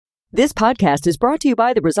This podcast is brought to you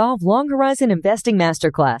by the ReSolve Long Horizon Investing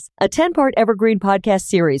Masterclass, a 10-part evergreen podcast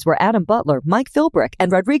series where Adam Butler, Mike Philbrick, and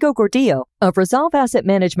Rodrigo Gordillo of ReSolve Asset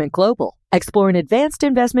Management Global explore an advanced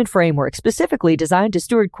investment framework specifically designed to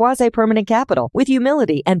steward quasi-permanent capital with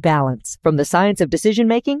humility and balance. From the science of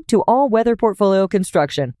decision-making to all-weather portfolio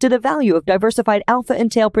construction to the value of diversified alpha and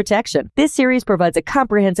tail protection, this series provides a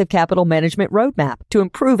comprehensive capital management roadmap to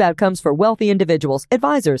improve outcomes for wealthy individuals,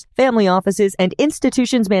 advisors, family offices, and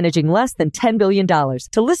institutions managing less than $10 billion.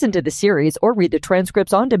 To listen to the series or read the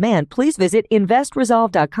transcripts on demand, please visit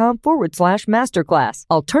investresolve.com/masterclass.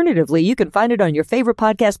 Alternatively, you can find it on your favorite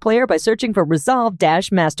podcast player by searching for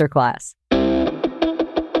ReSolve-Masterclass.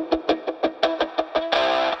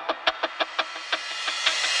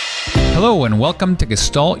 Hello and welcome to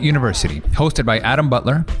Gestalt University, hosted by Adam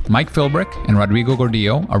Butler, Mike Philbrick, and Rodrigo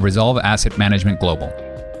Gordillo of ReSolve Asset Management Global.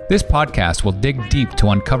 This podcast will dig deep to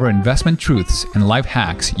uncover investment truths and life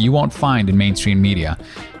hacks you won't find in mainstream media,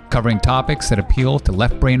 covering topics that appeal to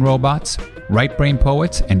left-brain robots, right-brain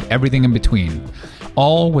poets, and everything in between,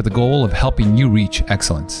 all with the goal of helping you reach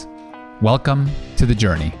excellence. Welcome to the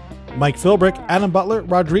journey. Mike Philbrick, Adam Butler,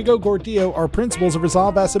 Rodrigo Gordillo are principals of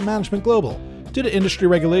ReSolve Asset Management Global. Due to industry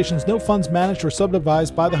regulations, no funds managed or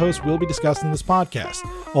sub-advised by the host will be discussed in this podcast.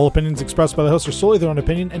 All opinions expressed by the host are solely their own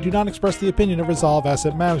opinion and do not express the opinion of ReSolve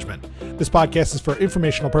Asset Management. This podcast is for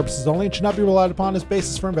informational purposes only and should not be relied upon as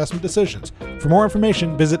basis for investment decisions. For more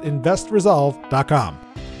information, visit investresolve.com.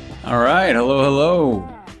 All right. Hello.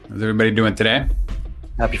 How's everybody doing today?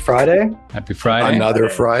 Happy Friday. Happy Friday. Another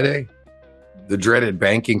Friday. The dreaded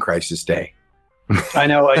banking crisis day. I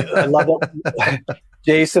know. I love it.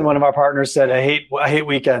 Jason, one of our partners, said, I hate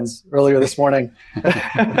weekends earlier this morning.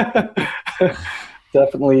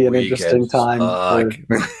 Definitely an interesting time.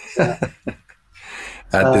 At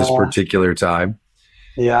this particular time.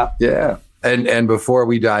 Yeah. Yeah. And before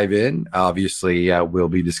we dive in, obviously, we'll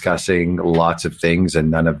be discussing lots of things, and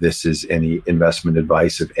none of this is any investment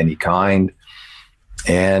advice of any kind.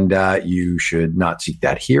 And you should not seek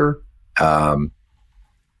that here.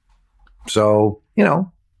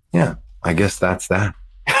 I guess that's that.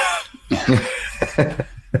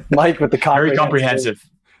 Mike with the very comprehensive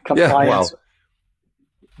compliance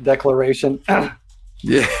declaration.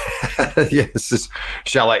 Yeah. Yes.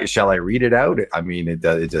 Shall I read it out? I mean, it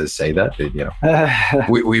does say that.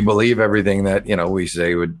 We believe everything that we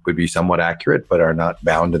say would be somewhat accurate, but are not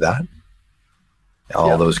bound to that.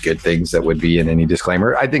 All those good things that would be in any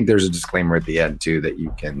disclaimer. I think there's a disclaimer at the end too that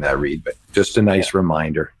you can read, but just a nice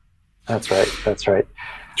reminder. That's right.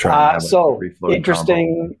 So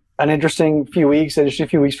an interesting few weeks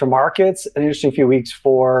for markets, an interesting few weeks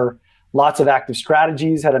for lots of active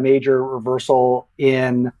strategies. Had a major reversal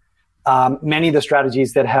in many of the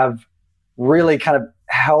strategies that have really kind of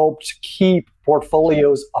helped keep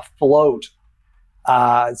portfolios afloat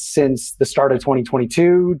since the start of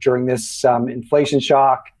 2022 during this inflation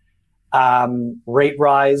shock, rate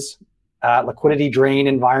rise, liquidity drain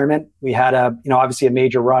environment. We had obviously a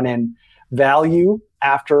major run in value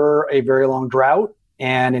after a very long drought,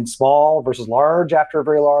 and in small versus large after a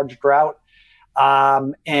very large drought,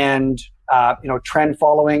 trend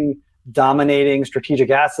following, dominating strategic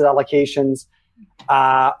asset allocations.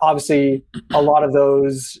 Obviously, a lot of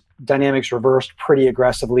those dynamics reversed pretty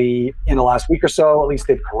aggressively in the last week or so. At least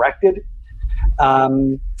they've corrected.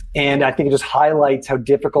 And I think it just highlights how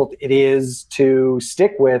difficult it is to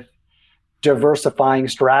stick with diversifying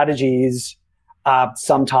strategies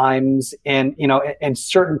sometimes. And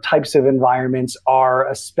certain types of environments are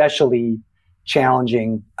especially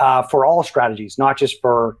challenging for all strategies, not just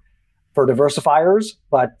for diversifiers,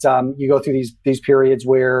 but you go through these periods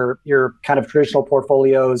where your kind of traditional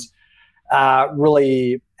portfolios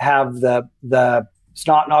really have the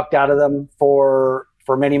snot knocked out of them for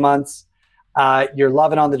many months. You're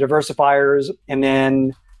loving on the diversifiers, and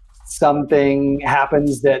then something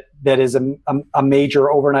happens that is a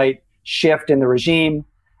major overnight shift in the regime,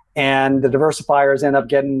 and the diversifiers end up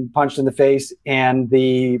getting punched in the face, and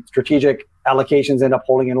the strategic allocations end up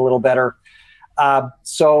holding in a little better.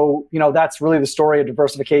 So that's really the story of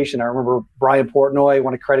diversification. I remember Brian Portnoy, I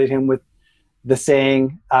want to credit him with the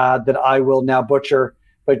saying that I will now butcher,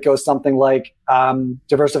 but it goes something like,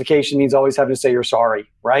 diversification means always having to say you're sorry,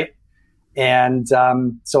 right? And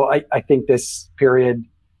so I think this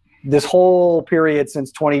whole period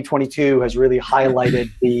since 2022 has really highlighted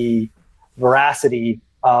the veracity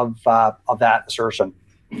of that assertion.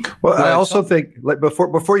 Well, I also think, like,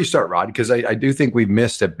 before you start, Rod, because I do think we've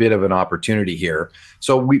missed a bit of an opportunity here.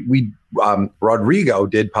 So we Rodrigo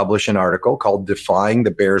did publish an article called "Defying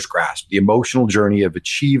the Bear's Grasp: The Emotional Journey of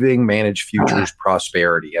Achieving Managed Futures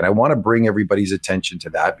Prosperity," and I want to bring everybody's attention to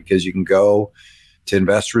that, because you can go to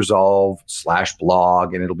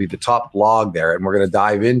InvestResolve/blog, and it'll be the top blog there, and we're going to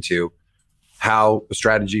dive into how a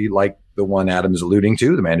strategy like the one Adam is alluding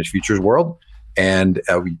to, the managed futures world, and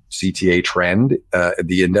CTA trend,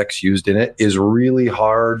 the index used in it, is really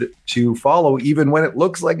hard to follow, even when it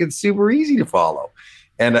looks like it's super easy to follow.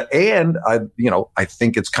 And I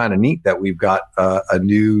think it's kind of neat that we've got a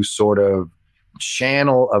new sort of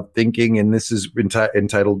channel of thinking, and this is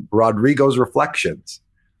entitled Rodrigo's Reflections.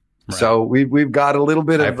 Right. So we've got a little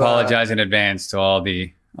bit of. I apologize in advance to all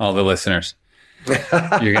the listeners.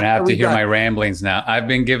 You're gonna have to hear my ramblings now. I've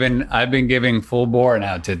been giving full bore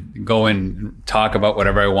now to go and talk about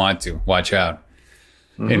whatever I want to. Watch out,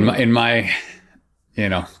 in my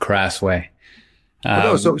crass way.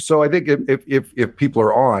 So I think if people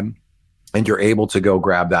are on and you're able to go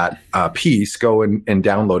grab that piece, go and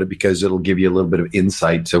download it, because it'll give you a little bit of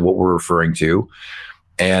insight to what we're referring to.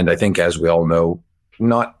 And I think, as we all know,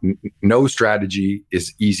 no strategy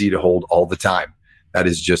is easy to hold all the time. That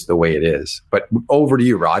is just the way it is. But over to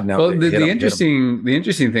you, Rod. Now, well, the interesting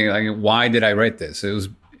thing, like, why did I write this?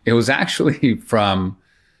 It was actually from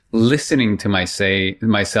listening to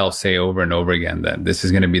myself say over and over again that this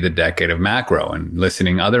is going to be the decade of macro, and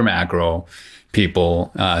listening other macro people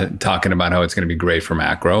talking about how it's going to be great for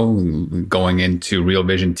macro, going into Real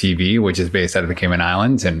Vision TV, which is based out of the Cayman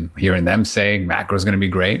Islands, and hearing them saying macro is going to be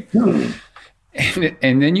great.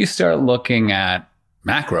 And then you start looking at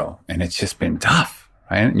macro, and it's just been tough.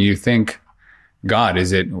 Right? And you think, God,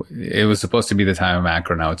 it was supposed to be the time of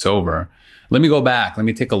macro, now it's over. Let me go back. Let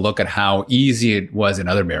me take a look at how easy it was in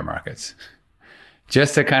other bear markets.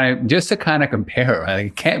 Just to kind of compare. Right?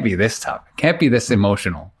 It can't be this tough. It can't be this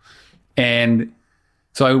emotional. And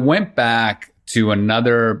so I went back to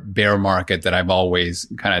another bear market that I've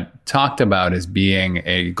always kind of talked about as being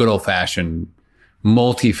a good old-fashioned,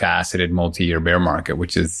 multifaceted, multi-year bear market,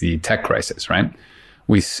 which is the tech crisis, right?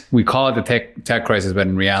 We call it the tech crisis, but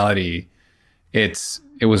in reality, it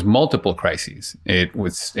was multiple crises. It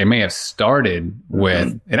may have started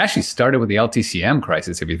with it actually started with the LTCM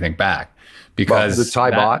crisis, if you think back, because the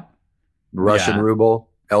Thai baht, Russian ruble,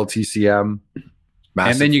 LTCM,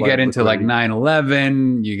 and then you get into like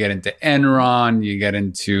 9/11, you get into Enron, you get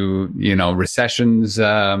into recessions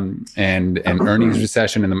and earnings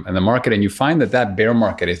recession in the market, and you find that bear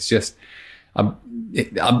market is just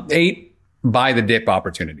ate by the dip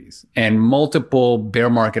opportunities and multiple bear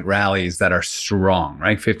market rallies that are strong,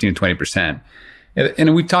 right? 15 to 20%.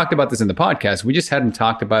 And we talked about this in the podcast. We just hadn't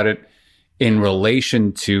talked about it in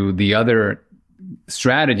relation to the other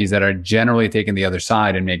strategies that are generally taking the other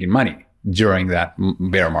side and making money during that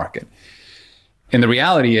bear market. And the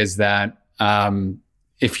reality is that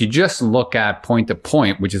if you just look at point to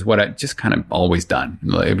point, which is what I just kind of always done.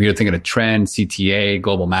 If you're thinking of trend, CTA,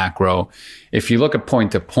 global macro, if you look at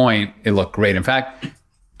point to point, it looked great. In fact,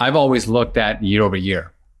 I've always looked at year over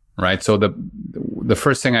year, right? So the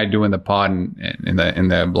first thing I do in the pod and in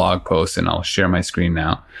the blog post, and I'll share my screen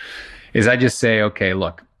now, is I just say, okay,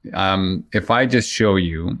 look, if I just show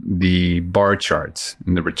you the bar charts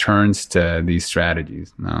and the returns to these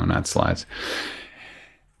strategies, no, not slides.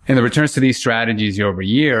 And the returns to these strategies year over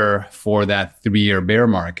year for that 3-year bear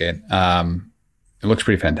market, it looks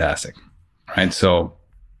pretty fantastic, right? So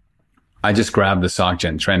I just grabbed the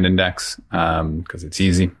SocGen Trend Index because it's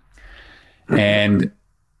easy. And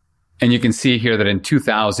you can see here that in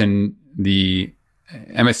 2000, the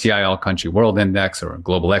MSCI All Country World Index, or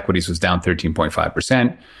global equities, was down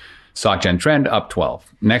 13.5%. SocGen Trend up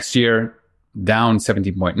 12. Next year, down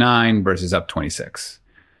 17.9 versus up 26.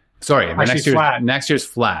 Sorry, next year's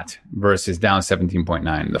flat versus down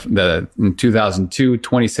 17.9. In 2002,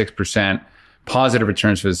 26% positive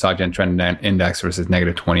returns for the SocGen Trend Index versus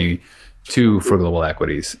negative 22 for global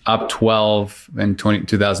equities. Up 12 in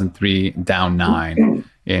 2003, down 9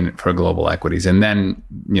 for global equities. And then,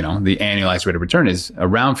 the annualized rate of return is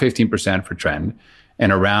around 15% for trend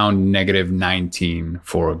and around negative 19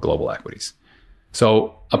 for global equities.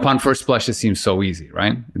 So upon first blush, it seems so easy,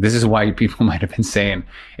 right? This is why people might have been saying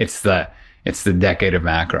it's the decade of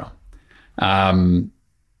macro. And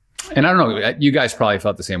I don't know, you guys probably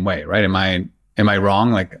felt the same way, right? Am I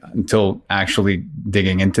wrong? Like, until actually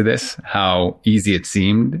digging into this, how easy it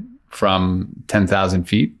seemed from 10,000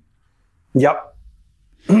 feet? Yep.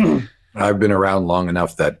 I've been around long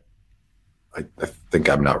enough that I think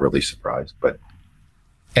I'm not really surprised, but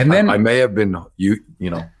and then I may have been,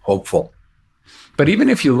 hopeful. But even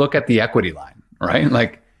if you look at the equity line, right?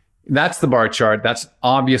 Like that's the bar chart. That's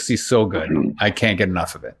obviously so good. I can't get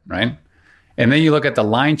enough of it, right? And then you look at the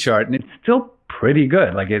line chart and it's still pretty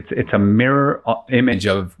good. Like it's a mirror image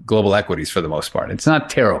of global equities for the most part. It's not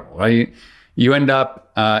terrible, right? You end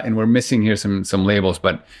up, and we're missing here some labels,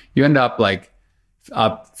 but you end up like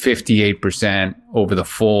up 58% over the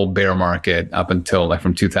full bear market up until like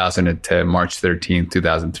from 2000 to March 13th,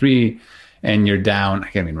 2003. And you're down, I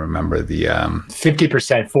can't even remember the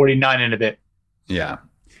 50%, 49 and a bit. Yeah.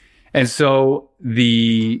 And so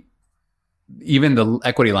even the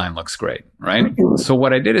equity line looks great, right? So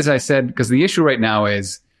what I did is I said, because the issue right now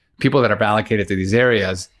is people that have allocated to these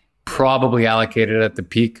areas probably allocated at the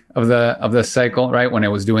peak of the cycle, right? When it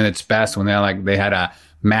was doing its best, when they had a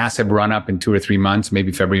massive run up in 2 or 3 months,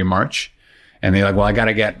 maybe February, March. And they're like, well, I got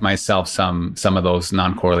to get myself some of those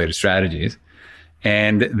non-correlated strategies.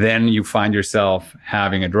 And then you find yourself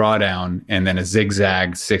having a drawdown and then a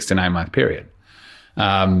zigzag 6 to 9 month period.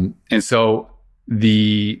 And so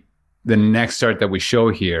the next chart that we show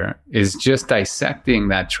here is just dissecting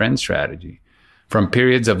that trend strategy from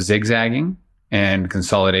periods of zigzagging and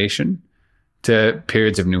consolidation to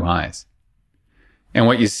periods of new highs. And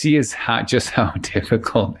what you see is how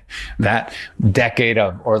difficult that decade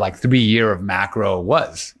or like 3 year of macro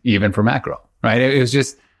was, even for macro, right? It was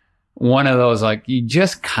just one of those, like, you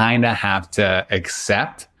just kind of have to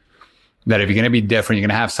accept that if you're going to be different, you're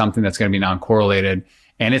going to have something that's going to be non-correlated,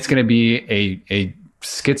 and it's going to be a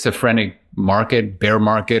schizophrenic market, bear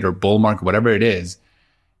market or bull market, whatever it is.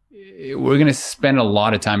 We're going to spend a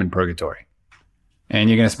lot of time in purgatory, and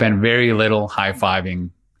you're going to spend very little high-fiving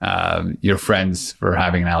your friends for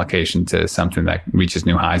having an allocation to something that reaches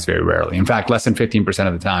new highs very rarely. In fact, less than 15%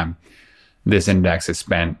 of the time, this index is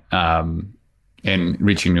spent in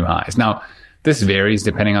reaching new highs. Now, this varies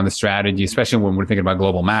depending on the strategy, especially when we're thinking about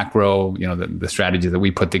global macro, the strategy that we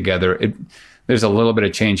put together. There's a little bit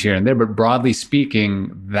of change here and there, but broadly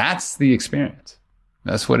speaking, that's the experience.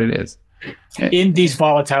 That's what it is. In these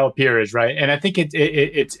volatile periods, right? And I think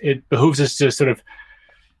it behooves us to sort of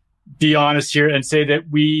be honest here and say that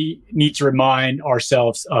we need to remind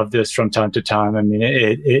ourselves of this from time to time. I mean,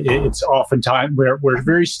 it's oftentimes we're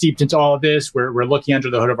very steeped into all of this. We're looking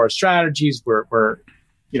under the hood of our strategies. We're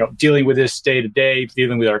dealing with this day to day,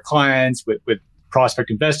 dealing with our clients, with prospect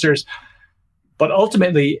investors. But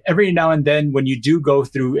ultimately, every now and then, when you do go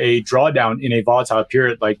through a drawdown in a volatile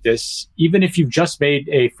period like this, even if you've just made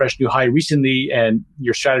a fresh new high recently and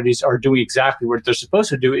your strategies are doing exactly what they're supposed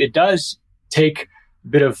to do, it does take a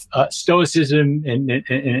bit of stoicism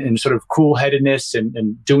and sort of cool-headedness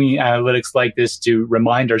and doing analytics like this to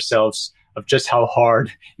remind ourselves of just how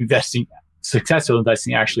hard successful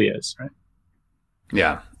investing actually is, right?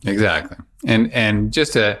 Yeah, exactly. And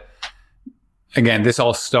just again, this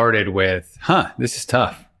all started with, this is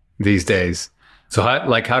tough these days. So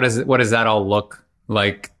what does that all look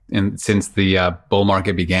like since the bull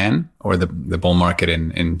market began, or the bull market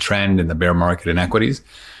in trend and the bear market in equities?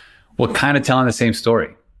 Well, kind of telling the same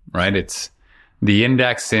story, right? It's the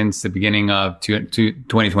index since the beginning of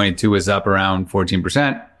 2022 is up around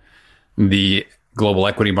 14%. The global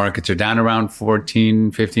equity markets are down around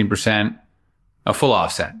 14, 15%, a full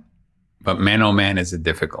offset. But man, oh man, is it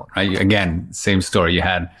difficult, right? Again, same story. You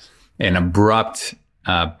had an abrupt,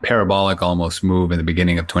 parabolic almost move in the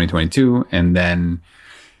beginning of 2022, and then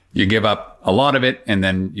you give up a lot of it, and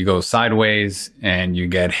then you go sideways, and you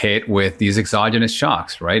get hit with these exogenous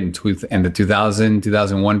shocks, right? In the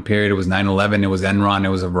 2001 period, it was 9/11, it was Enron, it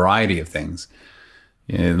was a variety of things.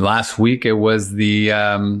 Last week, it was the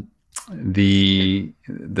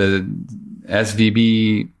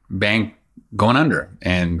SVB bank going under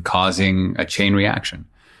and causing a chain reaction.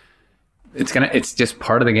 It's just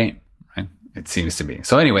part of the game, right? It seems to be.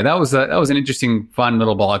 So anyway, that was an interesting, fun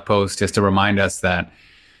little blog post just to remind us that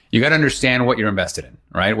you got to understand what you're invested in,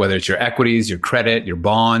 right? Whether it's your equities, your credit, your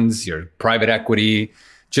bonds, your private equity.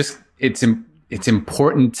 Just it's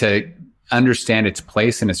important to understand its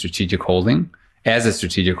place in a strategic holding,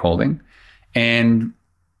 and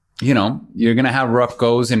you're going to have rough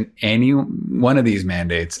goes in any one of these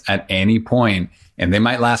mandates at any point, and they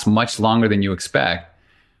might last much longer than you expect.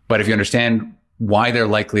 But if you understand why they're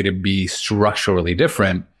likely to be structurally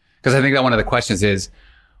different, because I think that one of the questions is,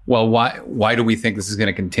 well, why do we think this is going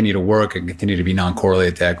to continue to work and continue to be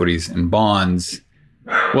non-correlated to equities and bonds?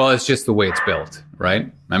 Well, it's just the way it's built,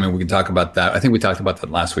 right? I mean, we can talk about that. I think we talked about that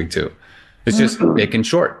last week too. It's just, it can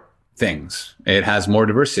short things. It has more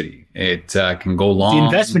diversity. It can go long. The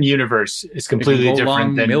investment universe is completely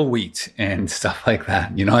different than mill wheat and stuff like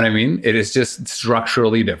that. You know what I mean? It is just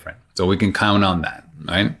structurally different. So we can count on that,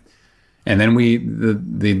 right? And then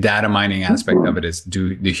the data mining aspect of it is,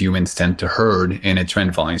 do the humans tend to herd in a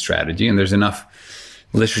trend following strategy? And there's enough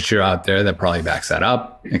literature out there that probably backs that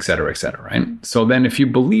up, et cetera, right? So then if you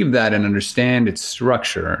believe that and understand its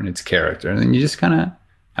structure and its character, then you just kind of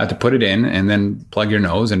have to put it in and then plug your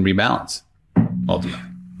nose and rebalance ultimately.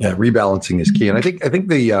 Yeah, rebalancing is key. And I think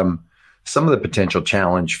the some of the potential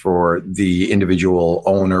challenge for the individual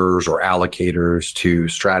owners or allocators to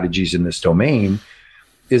strategies in this domain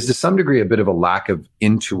is to some degree a bit of a lack of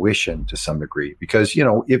intuition to some degree. Because,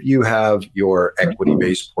 if you have your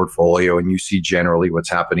equity-based portfolio and you see generally what's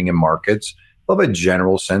happening in markets, you'll have a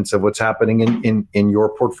general sense of what's happening in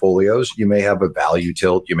your portfolios. You may have a value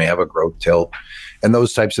tilt, you may have a growth tilt, and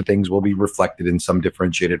those types of things will be reflected in some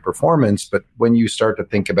differentiated performance. But when you start to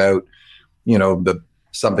think about,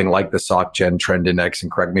 something like the SocGen Trend Index,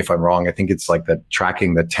 and correct me if I'm wrong, I think it's like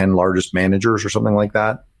tracking the 10 largest managers or something like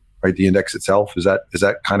that. Right, the index itself, is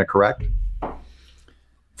that kind of correct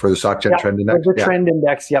for the SocGen Trend Index? The Trend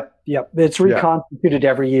Index, yep. It's reconstituted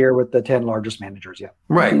every year with the 10 largest managers. Yeah,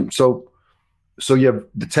 right. So you have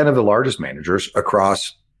the 10 of the largest managers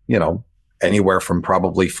across anywhere from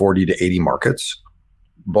probably 40 to 80 markets,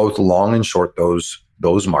 both long and short those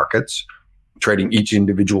markets, trading each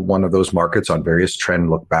individual one of those markets on various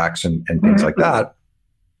trend look backs and things like that.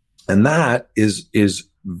 And that is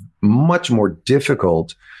much more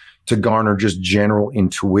difficult to garner just general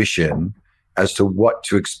intuition as to what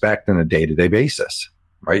to expect on a day-to-day basis,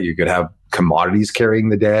 right? You could have commodities carrying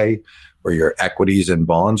the day, or your equities and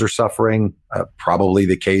bonds are suffering. Probably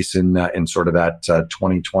the case in sort of that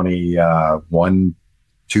 2021-2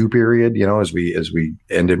 period. As we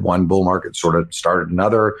ended one bull market, sort of started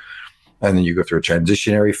another, and then you go through a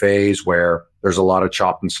transitionary phase where there's a lot of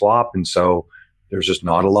chop and slop, and so there's just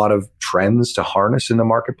not a lot of trends to harness in the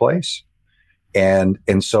marketplace. And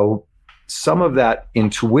so some of that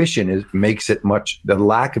intuition makes it the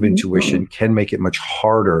lack of intuition can make it much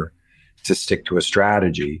harder to stick to a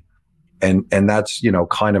strategy. And that's,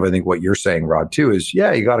 kind of, I think what you're saying, Rod, too, is,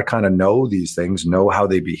 you got to kind of know these things, know how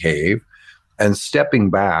they behave, and stepping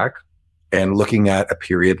back and looking at a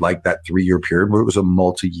period like that 3-year period where it was a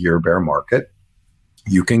multi-year bear market,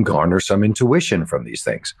 you can garner some intuition from these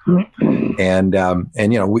things. And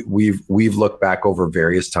we've looked back over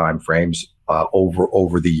various time frames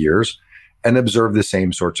over the years and observed the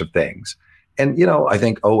same sorts of things. And I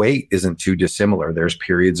think 2008 isn't too dissimilar. There's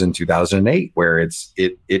periods in 2008 where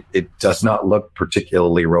it does not look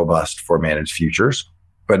particularly robust for managed futures,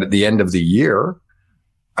 but at the end of the year,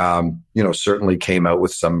 certainly came out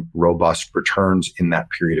with some robust returns in that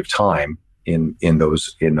period of time in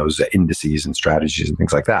those indices and strategies and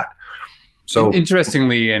things like that. So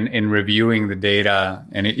interestingly, in reviewing the data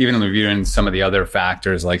and even reviewing some of the other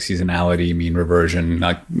factors like seasonality, mean reversion,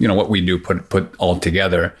 like what we do put all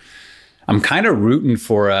together, I'm kind of rooting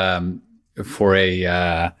for an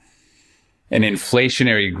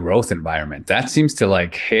inflationary growth environment. That seems to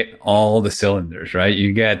hit all the cylinders, right?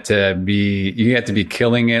 You get to be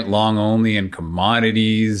killing it long only in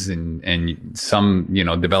commodities, and some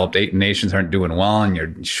developed nations aren't doing well, and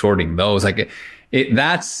you're shorting those.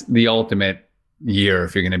 That's the ultimate year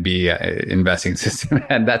if you're going to be investing system,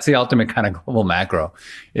 and that's the ultimate kind of global macro.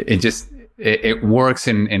 It works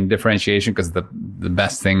in differentiation because the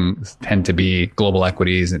best things tend to be global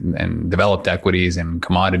equities and developed equities and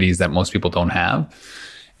commodities that most people don't have,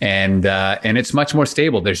 and it's much more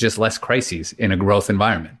stable. There's just less crises in a growth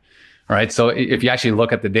environment. All right, so if you actually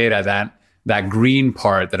look at the data, that green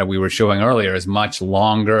part that we were showing earlier is much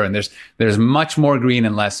longer, and there's much more green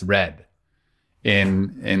and less red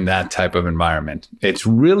in that type of environment. It's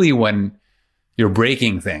really when you're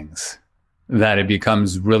breaking things that it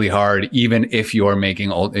becomes really hard, even if you're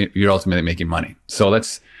ultimately making money. So I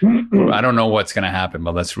don't know what's going to happen,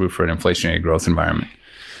 but let's root for an inflationary growth environment.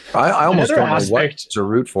 I almost don't know what to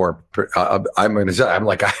root for. I'm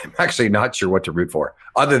actually not sure what to root for,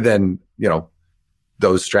 other than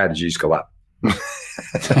those strategies go up.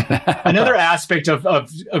 Another aspect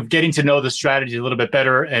of getting to know the strategy a little bit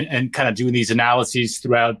better and kind of doing these analyses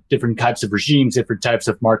throughout different types of regimes, different types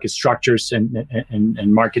of market structures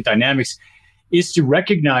and market dynamics is to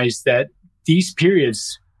recognize that these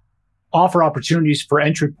periods offer opportunities for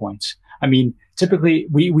entry points. I mean, typically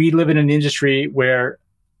we live in an industry where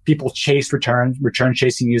people chase returns. Return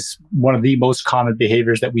chasing is one of the most common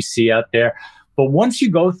behaviors that we see out there. But once you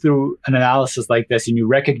go through an analysis like this and you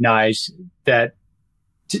recognize that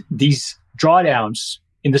these drawdowns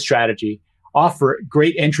in the strategy offer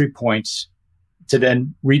great entry points to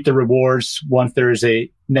then reap the rewards once there's a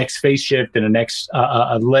next phase shift and a next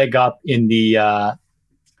a leg up in the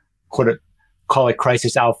call it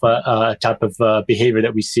crisis alpha type of behavior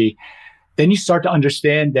that we see. then you start to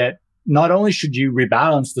understand that not only should you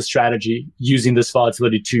rebalance the strategy using this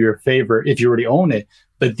volatility to your favor if you already own it,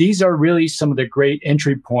 but these are really some of the great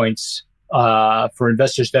entry points for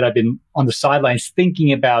investors that have been on the sidelines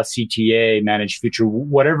thinking about CTA, managed future,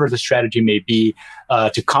 whatever the strategy may be,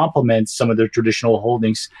 to complement some of their traditional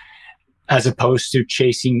holdings, as opposed to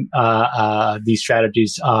chasing these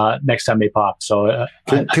strategies next time they pop. So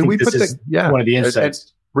can we put one of the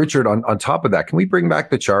insights. Richard, on top of that, can we bring back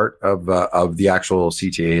the chart of the actual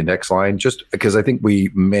CTA index line? Just because I think we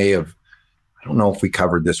may have, I don't know if we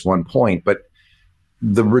covered this one point, but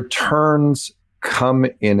the returns come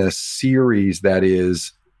in a series that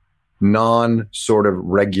is non-sort of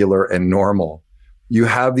regular and normal. You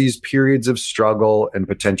have these periods of struggle and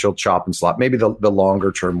potential chop and slop, maybe the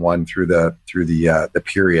longer term one through the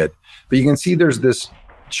period. But you can see there's this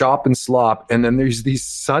chop and slop, and then there's these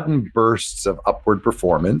sudden bursts of upward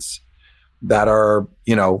performance that are,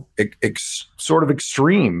 sort of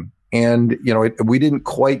extreme. And, we didn't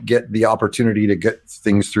quite get the opportunity to get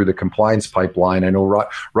things through the compliance pipeline. I know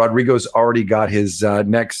Rodrigo's already got his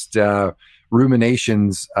next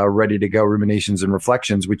ruminations ready to go, ruminations and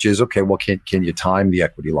reflections, which is, okay, well, can you time the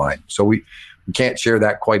equity line? So we can't share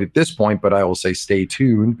that quite at this point, but I will say stay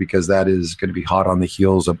tuned, because that is going to be hot on the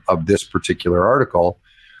heels of this particular article.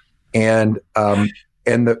 And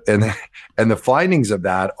the findings of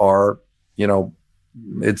that are,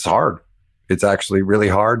 it's hard. It's actually really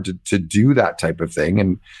hard to do that type of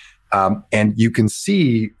thing. And you can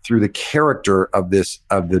see through the character of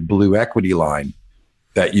the blue equity line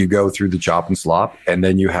that you go through the chop and slop, and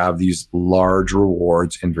then you have these large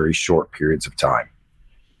rewards in very short periods of time.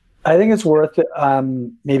 I think it's worth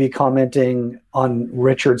maybe commenting on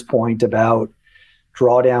Richard's point about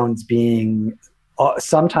drawdowns being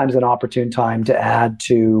sometimes an opportune time to add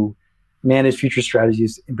to managed future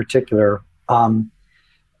strategies in particular.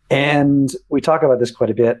 And we talk about this quite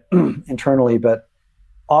a bit internally, but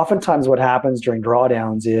oftentimes what happens during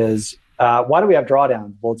drawdowns is, why do we have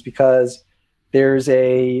drawdowns? Well, it's because there's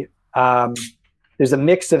a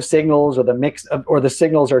mix of signals, or the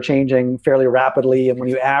signals are changing fairly rapidly. And when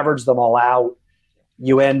you average them all out,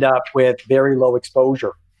 you end up with very low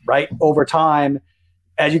exposure, right? Over time,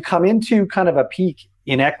 as you come into kind of a peak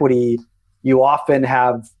in equity, you often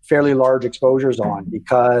have fairly large exposures on,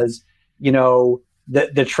 because,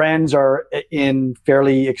 the trends are in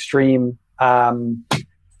fairly extreme,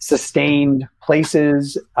 sustained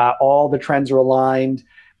places. All the trends are aligned.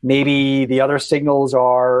 Maybe the other signals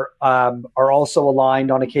are also aligned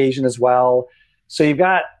on occasion as well. So you've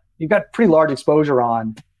got pretty large exposure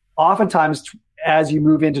on. Oftentimes, as you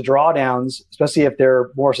move into drawdowns, especially if they're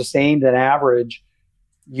more sustained than average,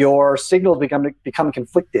 your signals become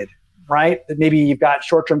conflicted, right? Maybe you've got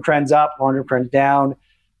short-term trends up, long-term trends down.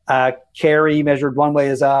 Carry measured one way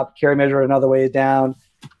is up, carry measured another way is down.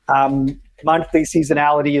 Monthly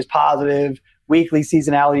seasonality is positive, weekly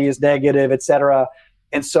seasonality is negative, et cetera.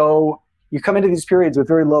 And so you come into these periods with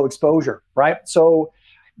very low exposure, right? So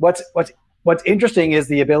what's interesting is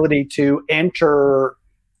the ability to enter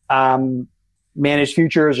managed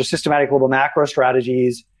futures or systematic global macro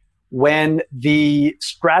strategies when the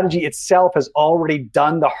strategy itself has already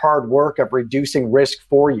done the hard work of reducing risk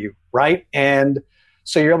for you, right? And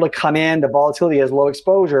so you're able to come in, the volatility has low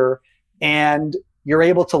exposure, and you're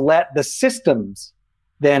able to let the systems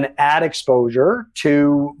then add exposure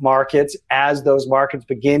to markets as those markets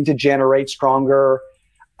begin to generate stronger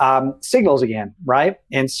signals again, right?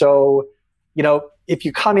 And so, if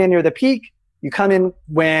you come in near the peak, you come in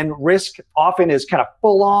when risk often is kind of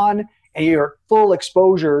full on and you're full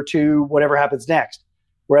exposure to whatever happens next.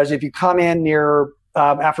 Whereas if you come in near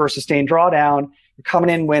after a sustained drawdown, you're coming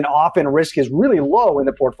in when often risk is really low in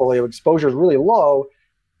the portfolio, exposure is really low,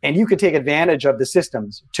 and you can take advantage of the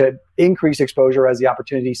systems to increase exposure as the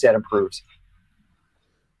opportunity set improves.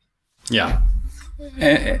 Yeah.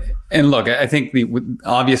 And look, I think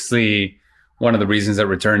obviously one of the reasons that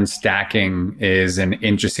return stacking is an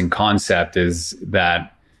interesting concept is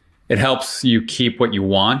that it helps you keep what you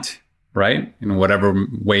want, right? In whatever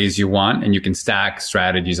ways you want, and you can stack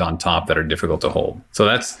strategies on top that are difficult to hold. So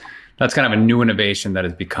that's kind of a new innovation that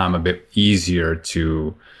has become a bit easier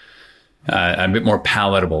to, a bit more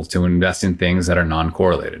palatable to invest in things that are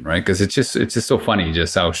non-correlated, right? Because it's just so funny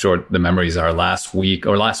just how short the memories are. Last week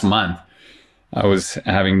or last month, I was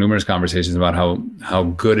having numerous conversations about how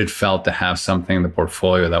good it felt to have something in the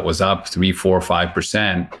portfolio that was up 3%, 4%,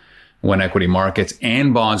 5% when equity markets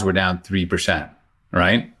and bonds were down 3%,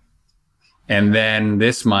 right? And then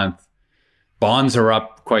this month, bonds are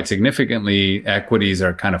up quite significantly. Equities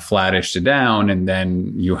are kind of flattish to down. And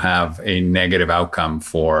then you have a negative outcome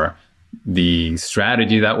for the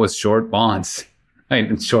strategy that was short bonds, right?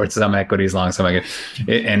 And short some equities, long some equities,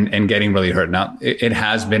 and getting really hurt. Now, it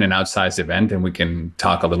has been an outsized event, and we can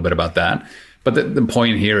talk a little bit about that. But the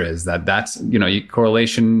point here is that's,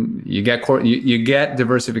 correlation, you get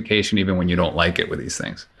diversification even when you don't like it with these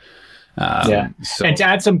things. So. And to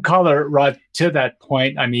add some color, Rod, to that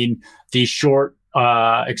point, I mean, the short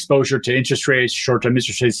exposure to interest rates, short-term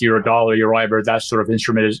interest rates, $0, Euribor, that sort of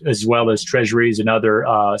instrument, as well as treasuries and other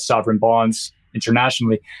sovereign bonds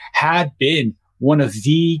internationally, had been one of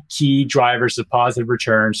the key drivers of positive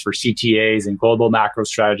returns for CTAs and global macro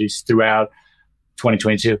strategies throughout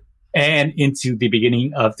 2022 and into the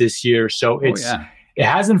beginning of this year. So it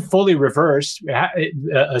hasn't fully reversed.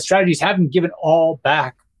 Strategies haven't given all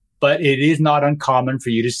back, but it is not uncommon for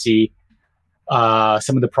you to see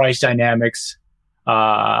some of the price dynamics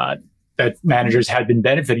that managers had been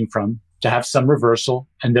benefiting from to have some reversal,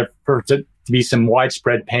 and therefore to be some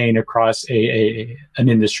widespread pain across an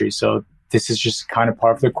industry. So this is just kind of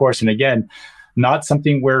par for the course. And again, not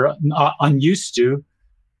something we're unused to,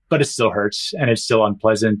 but it still hurts and it's still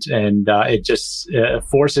unpleasant. And it just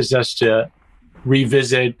forces us to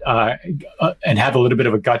revisit and have a little bit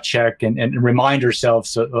of a gut check and remind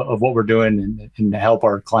ourselves of what we're doing and help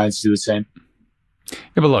our clients do the same.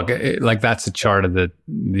 Yeah, but look, that's a chart of the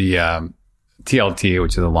TLT,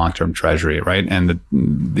 which is a long-term treasury, right? And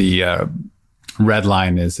the red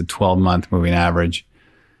line is the 12-month moving average.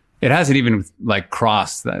 It hasn't even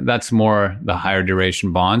crossed. That's more the higher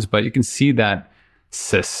duration bonds, but you can see that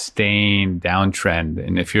sustained downtrend.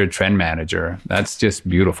 And if you're a trend manager, that's just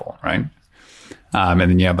beautiful, right? And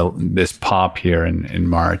then you have this pop here in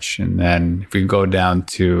March. And then if we go down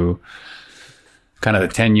to kind of the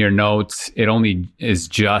 10-year notes, it only is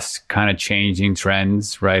just kind of changing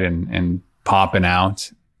trends, right? And popping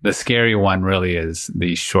out. The scary one really is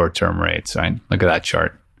the short-term rates, right? Look at that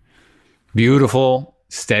chart. Beautiful,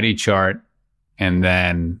 steady chart. And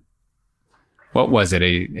then what was it?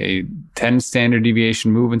 A 10 standard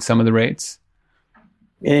deviation move in some of the rates?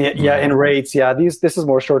 Yeah, in rates. Yeah, this is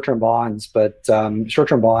more short-term bonds, but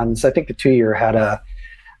short-term bonds, I think the 2-year had a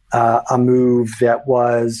move that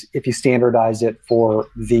was, if you standardize it for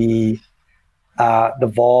the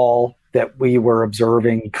vol that we were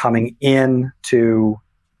observing coming into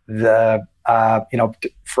the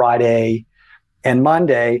Friday and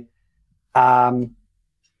Monday, the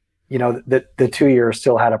 2-year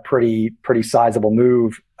still had a pretty sizable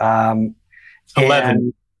move.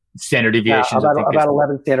 11 standard deviations. Yeah, about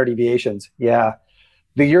 11 standard deviations. Yeah,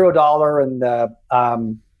 the euro dollar and the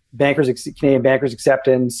Canadian bankers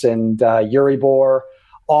acceptance and Euribor,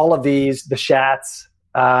 all of these, the Schatz,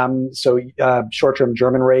 short-term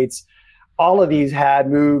German rates, all of these had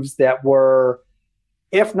moves that were,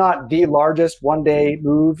 if not the largest one-day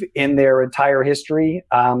move in their entire history,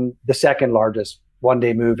 the second largest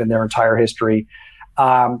one-day move in their entire history.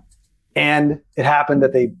 And it happened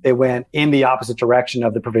that they went in the opposite direction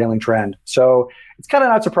of the prevailing trend. So it's kind of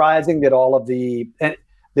not surprising that all of the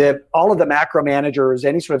macro managers,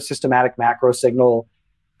 any sort of systematic macro signal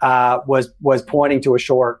was pointing to a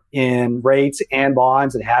short in rates and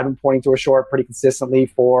bonds. It had been pointing to a short pretty consistently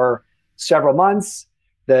for several months.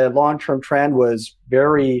 The long-term trend was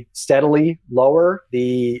very steadily lower.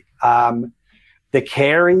 The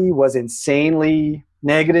carry was insanely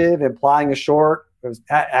negative, implying a short. It was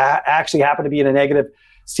actually happened to be in a negative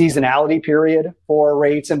seasonality period for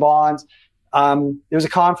rates and bonds. There was a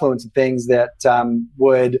confluence of things that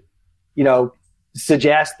would,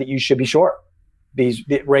 suggest that you should be short these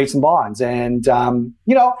rates and bonds. And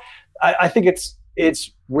I think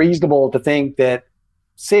it's reasonable to think that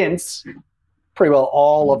since pretty well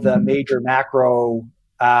all of the major macro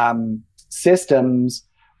systems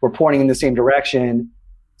were pointing in the same direction,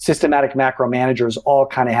 systematic macro managers all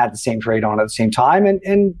kind of had the same trade on at the same time.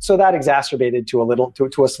 And so that exacerbated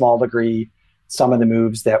to a small degree some of the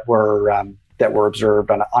moves that were observed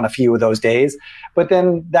on a few of those days. But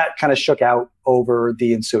then that kind of shook out over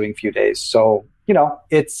the ensuing few days. So,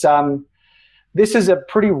 it's this is a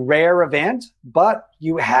pretty rare event, but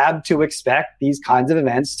you had to expect these kinds of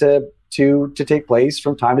events to take place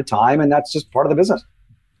from time to time, and that's just part of the business.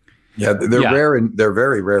 Yeah, they're rare and they're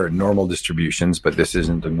very rare in normal distributions, but this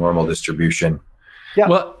isn't a normal distribution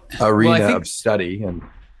arena of study. And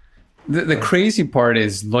the crazy part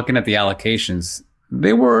is looking at the allocations.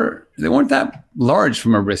 They weren't that large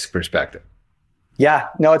from a risk perspective. Yeah,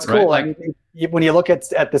 no, it's cool. Right? When you look at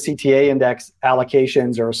the CTA index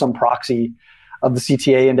allocations or some proxy of the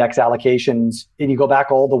CTA index allocations, and you go back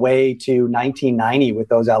all the way to 1990 with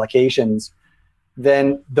those allocations,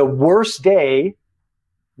 then the worst day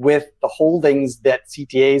with the holdings that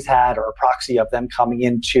CTAs had, or a proxy of them, coming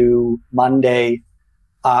into Monday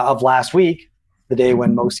of last week, the day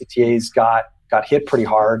when most CTAs got hit pretty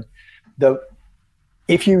hard.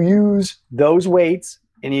 If you use those weights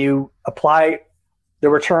and you apply the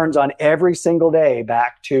returns on every single day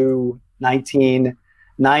back to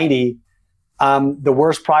 1990, the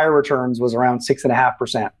worst prior returns was around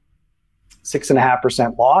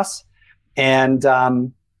 6.5% loss. And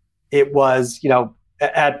it was,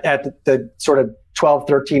 at the sort of 12,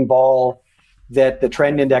 13 vol that the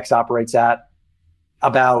trend index operates at,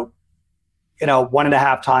 about,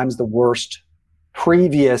 1.5 times the worst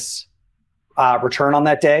previous return on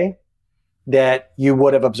that day that you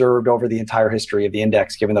would have observed over the entire history of the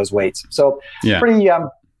index, given those weights. So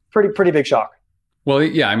pretty big shock. Well,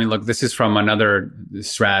 yeah, I mean, look, this is from another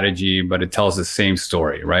strategy, but it tells the same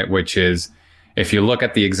story, right? Which is, if you look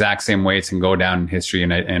at the exact same weights and go down in history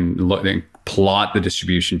and look and plot the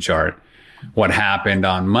distribution chart, what happened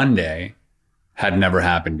on Monday had never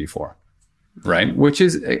happened before, right? Which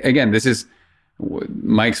is, again, this is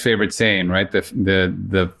Mike's favorite saying, right?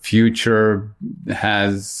 The future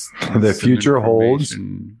has the future holds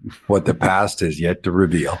what the past has yet to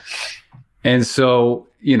reveal. And so,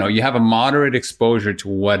 you have a moderate exposure to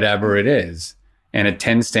whatever it is, and a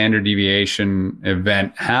 10 standard deviation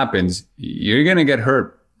event happens, you're going to get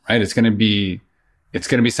hurt, right? It's going to be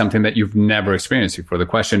something that you've never experienced before. The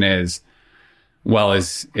question is, well,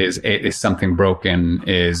 is something broken?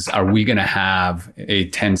 Are we going to have a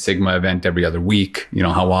 10 sigma event every other week?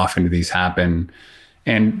 How often do these happen?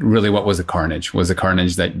 And really, what was the carnage? Was the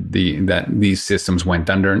carnage that these systems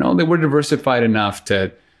went under? No, they were diversified enough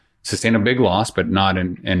to sustain a big loss, but not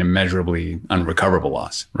an immeasurably unrecoverable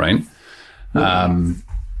loss, right?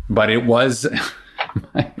 But it was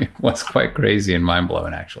quite crazy and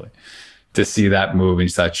mind-blowing, actually, to see that move in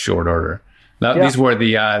such short order. These were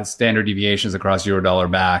the standard deviations across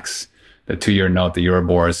Eurodollar backs, the 2-year note, the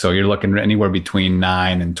Euribor. So you're looking anywhere between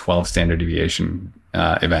 9 and 12 standard deviation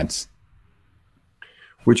events.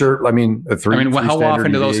 Which are, how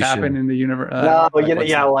often do those happen in the universe?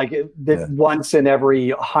 Once in every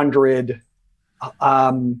 100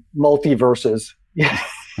 multiverses.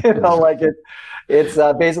 It's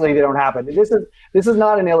basically, they don't happen. This is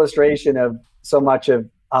not an illustration of so much of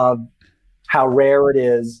how rare it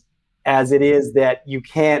is, as it is that you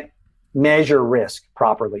can't measure risk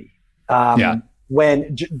properly.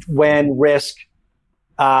 When risk,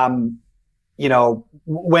 when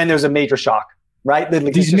there's a major shock. Right,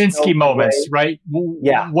 these Minsky moments, right?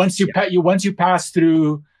 Yeah. Once you pass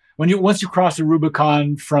through, once you cross the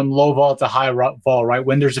Rubicon from low vol to high vol, right?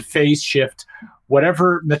 When there's a phase shift,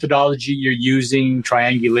 whatever methodology you're using,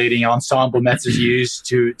 triangulating ensemble methods used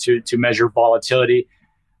to measure volatility,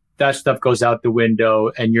 that stuff goes out the window,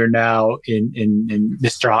 and you're now in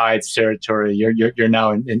Mr. Hyde's territory. You're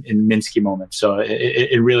now in Minsky moments. So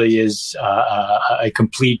it really is a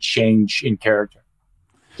complete change in character.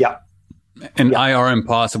 Yeah. And IR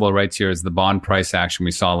Impossible writes here, is the bond price action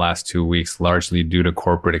we saw last 2 weeks largely due to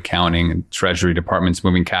corporate accounting and treasury departments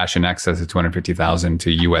moving cash in excess of $250,000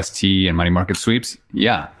 to UST and money market sweeps?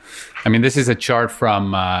 Yeah. I mean, this is a chart from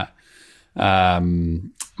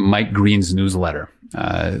Mike Green's newsletter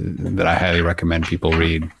that I highly recommend people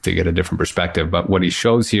read to get a different perspective. But what he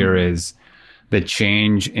shows here is the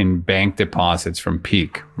change in bank deposits from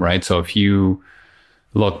peak, right? So if you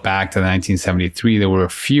look back to 1973, there were a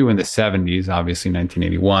few in the 70s, obviously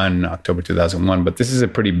 1981, October 2001, but this is a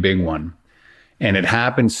pretty big one. And it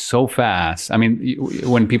happens so fast. I mean,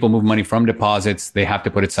 when people move money from deposits, they have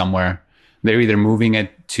to put it somewhere. They're either moving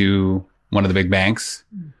it to one of the big banks,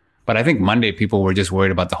 but I think Monday people were just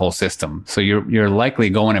worried about the whole system. So you're likely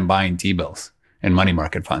going and buying T-bills and money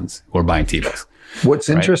market funds who are buying T-bills. What's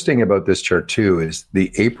interesting about this chart too is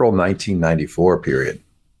the April 1994 period,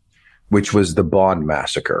 which was the bond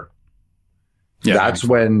massacre. Yeah, that's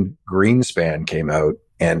when Greenspan came out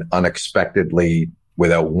and unexpectedly,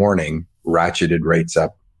 without warning, ratcheted rates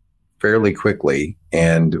up fairly quickly.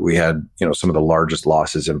 And we had, some of the largest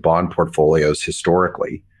losses in bond portfolios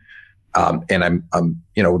historically. And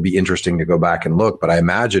it would be interesting to go back and look, but I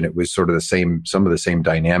imagine it was sort of some of the same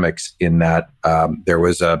dynamics in that there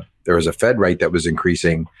was a Fed rate that was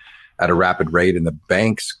increasing at a rapid rate, and the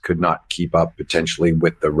banks could not keep up potentially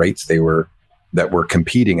with the rates that were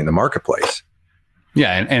competing in the marketplace.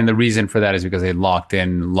 Yeah, and the reason for that is because they locked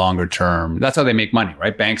in longer term. That's how they make money,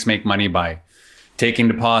 right? Banks make money by taking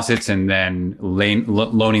deposits and then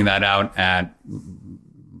loaning that out at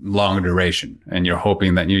longer duration, and you're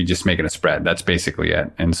hoping that you're just making a spread. That's basically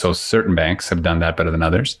it. And so certain banks have done that better than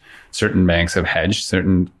others. Certain banks have hedged.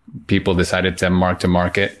 Certain people decided to mark to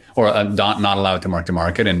market or not allowed to mark to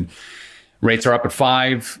market. And rates are up at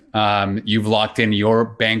 5. You've locked in your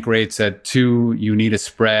bank rates at 2. You need a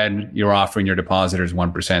spread. You're offering your depositors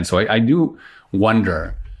 1%. So I do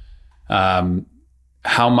wonder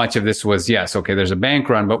how much of this was, yes, okay, there's a bank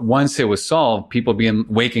run, but once it was solved, people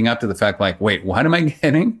waking up to the fact like, wait, what am I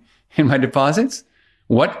getting in my deposits?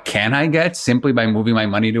 What can I get simply by moving my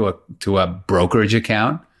money to a brokerage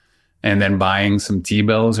account and then buying some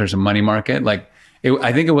T-bills or some money market? I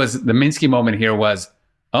think it was the Minsky moment here was,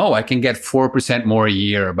 oh, I can get 4% more a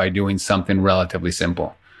year by doing something relatively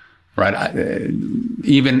simple, right?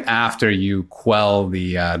 Even after you quell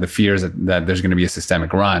the fears that there's going to be a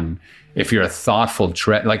systemic run, if you're a thoughtful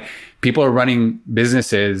people are running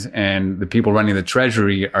businesses and the people running the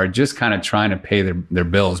treasury are just kind of trying to pay their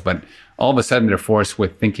bills, but all of a sudden they're forced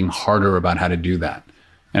with thinking harder about how to do that.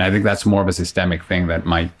 And I think that's more of a systemic thing that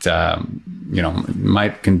might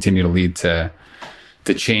continue to lead to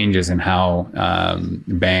changes in how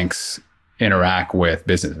banks interact with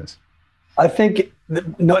businesses. I think,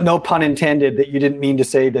 no pun intended, that you didn't mean to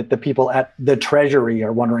say that the people at the Treasury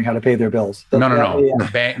are wondering how to pay their bills. No.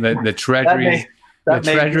 The Treasury,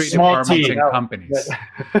 Treasury departments and companies.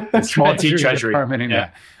 The small T Treasury. Yeah.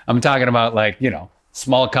 I'm talking about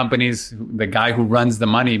small companies, the guy who runs the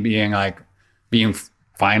money being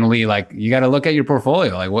finally you got to look at your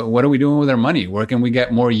portfolio. What are we doing with our money? Where can we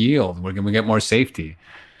get more yield? Where can we get more safety?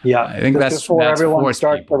 Yeah, I think that's before everyone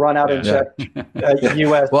starts to run out and check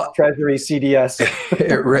U.S. Treasury CDS.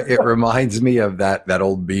 It reminds me of that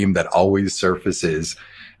old meme that always surfaces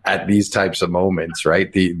at these types of moments,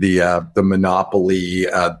 right? The monopoly.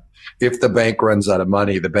 If the bank runs out of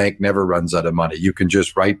money, the bank never runs out of money. You can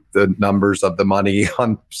just write the numbers of the money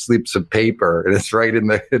on slips of paper, and it's right in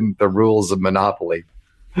the rules of monopoly.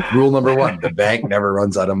 Rule number 1: the bank never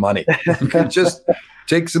runs out of money. You can just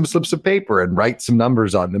take some slips of paper and write some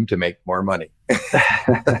numbers on them to make more money.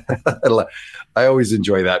 I always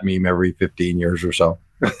enjoy that meme every 15 years or so.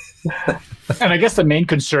 And I guess the main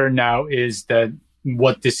concern now is that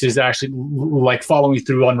what this is actually like, following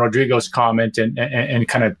through on Rodrigo's comment and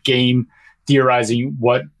kind of game theorizing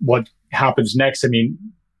what happens next. I mean,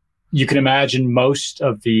 you can imagine most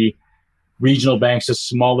of the regional banks, the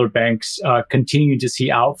smaller banks, continuing to see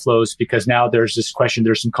outflows because now there's this question,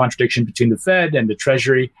 there's some contradiction between the Fed and the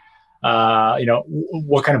Treasury.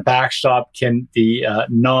 What kind of backstop can the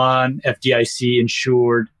non-FDIC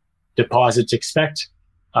insured deposits expect?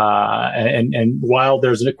 And while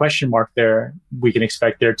there's a question mark there, we can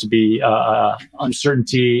expect there to be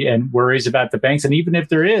uncertainty and worries about the banks. And even if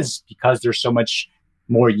there is, because there's so much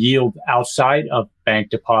more yield outside of bank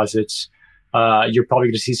deposits, you're probably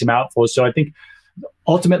going to see some outflows. So I think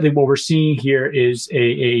ultimately what we're seeing here is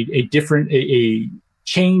a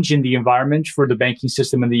change in the environment for the banking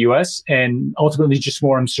system in the U.S. and ultimately just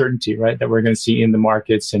more uncertainty, right, that we're going to see in the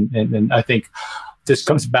markets. And I think this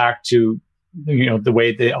comes back to the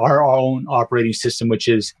way our own operating system, which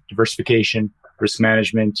is diversification, risk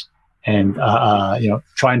management, and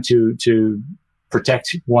trying to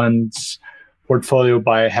protect one's portfolio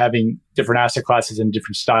by having different asset classes and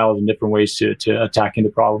different styles and different ways to attacking the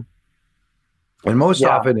problem. And most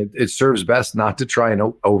often it serves best not to try and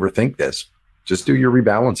overthink this. Just do your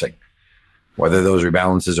rebalancing. Whether those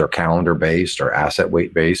rebalances are calendar based or asset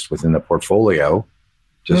weight based within the portfolio,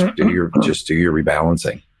 just do your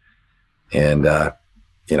rebalancing. And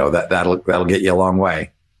that'll get you a long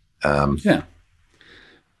way. Yeah.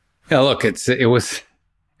 Look, it was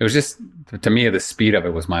just, to me, the speed of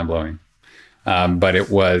it was mind blowing. But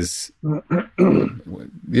it was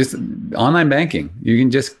just online banking. You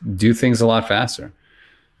can just do things a lot faster.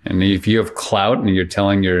 And if you have clout and you're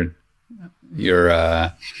telling your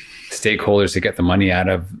stakeholders to get the money out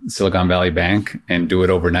of Silicon Valley Bank and do it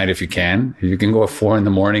overnight if you can go at 4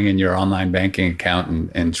 a.m. in your online banking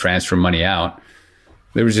account and transfer money out.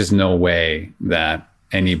 There was just no way that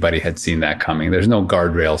anybody had seen that coming. There's no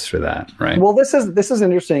guardrails for that, right? Well, this is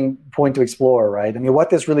an interesting point to explore, right? I mean, what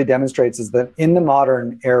this really demonstrates is that in the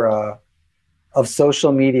modern era of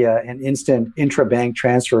social media and instant intra-bank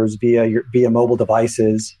transfers via mobile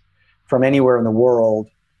devices from anywhere in the world,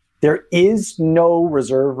 there is no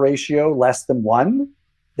reserve ratio less than 1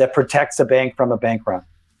 that protects a bank from a bank run,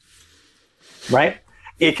 right?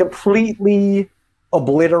 It completely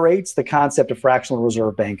obliterates the concept of fractional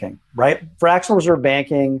reserve banking, right? Fractional reserve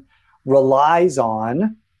banking relies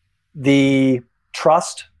on the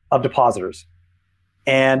trust of depositors.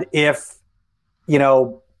 And if,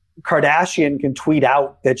 Kardashian can tweet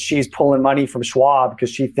out that she's pulling money from Schwab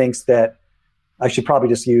because she thinks that, I should probably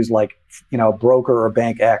just use broker or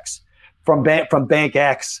bank X, from bank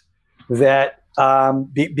X, that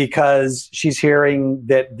because she's hearing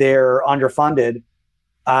that they're underfunded,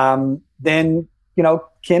 then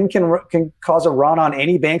Kim can cause a run on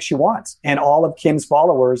any bank she wants, and all of Kim's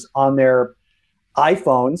followers on their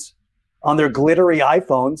iPhones, on their glittery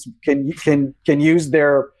iPhones, can use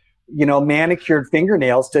their manicured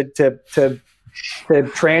fingernails to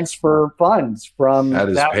transfer funds from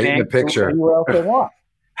that bank to anywhere else they want.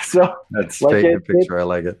 So that's painting the picture. I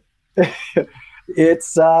like it.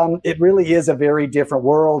 It really is a very different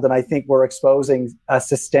world, and I think we're exposing a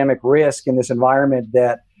systemic risk in this environment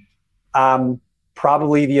that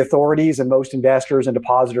probably the authorities and most investors and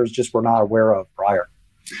depositors just were not aware of prior.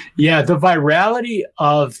 Yeah, the virality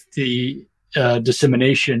of the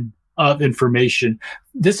dissemination of information.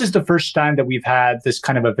 This is the first time that we've had this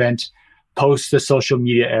kind of event post the social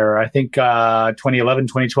media era. I think 2011,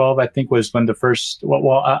 2012, I think was when the first,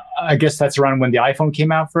 I guess that's around when the iPhone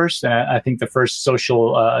came out first. And I think the first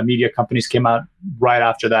social media companies came out right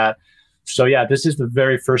after that. So yeah, this is the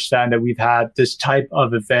very first time that we've had this type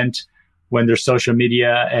of event when there's social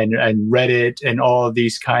media and Reddit and all of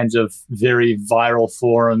these kinds of very viral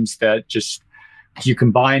forums that just, you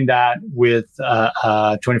combine that with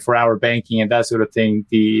 24-hour banking and that sort of thing,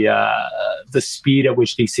 the speed at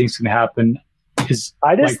which these things can happen is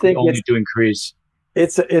only to increase.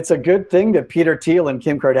 It's a good thing that Peter Thiel and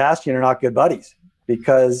Kim Kardashian are not good buddies,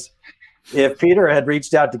 because if Peter had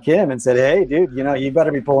reached out to Kim and said, "Hey, dude, you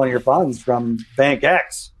better be pulling your funds from Bank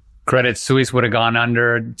X," Credit Suisse would have gone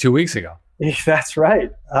under 2 weeks ago. That's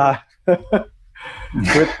right.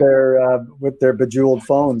 With their bejeweled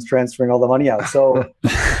phones transferring all the money out. So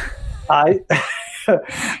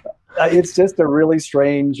it's just a really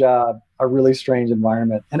strange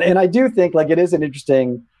environment. And I do think it is an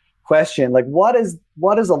interesting question. What is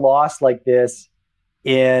a loss like this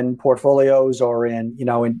in portfolios or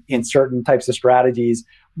in certain types of strategies?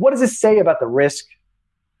 What does it say about the risk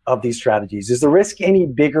of these strategies? Is the risk any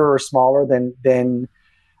bigger or smaller than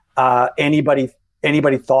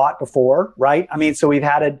anybody thought before, right? I mean, so we've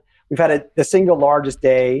had the single largest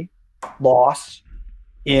day loss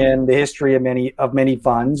in the history of many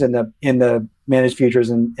funds in the managed futures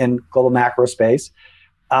and global macro space,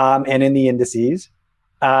 and in the indices.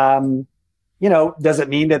 Does it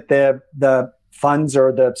mean that the funds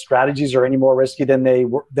or the strategies are any more risky than they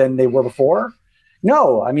were before?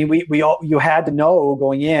 No. I mean, you had to know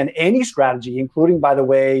going in, any strategy, including, by the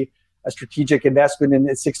way, a strategic investment in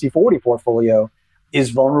a 60-40 portfolio,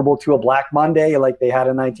 is vulnerable to a Black Monday like they had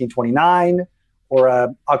in 1929 or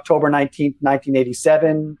October 19th,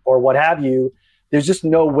 1987 or what have you. There's just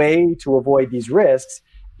no way to avoid these risks.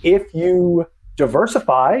 If you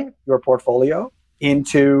diversify your portfolio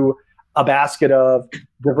into a basket of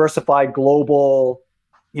diversified global,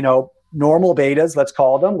 normal betas, let's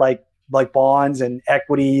call them, like bonds and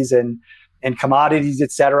equities and commodities,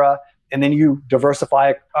 et cetera, and then you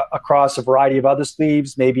diversify across a variety of other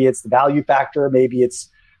sleeves. Maybe it's the value factor. Maybe it's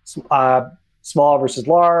small versus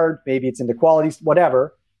large. Maybe it's into qualities,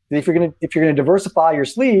 whatever. And if you're going to diversify your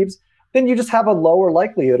sleeves, then you just have a lower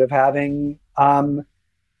likelihood of having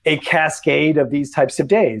a cascade of these types of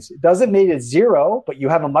days. It doesn't mean it's zero, but you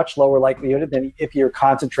have a much lower likelihood than if you're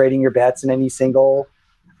concentrating your bets in any single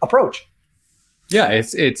approach. Yeah,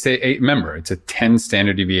 remember, it's a 10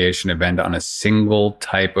 standard deviation event on a single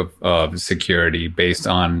type of security based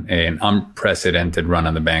on an unprecedented run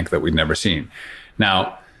on the bank that we've never seen.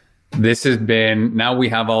 Now, now we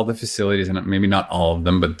have all the facilities, and maybe not all of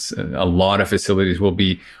them, but a lot of facilities will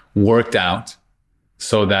be worked out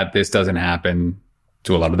so that this doesn't happen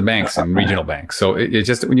to a lot of the banks and regional banks. So it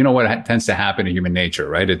just, what tends to happen in human nature,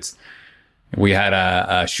 right? We had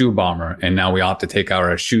a shoe bomber, and now we opt to take out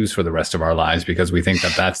our shoes for the rest of our lives because we think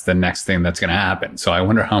that that's the next thing that's going to happen. So I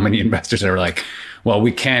wonder how many investors are like, well,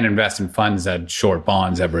 we can't invest in funds that short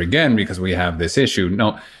bonds ever again because we have this issue.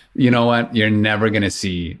 No, you know what? You're never going to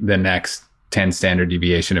see the next 10 standard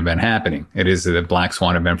deviation event happening. It is a black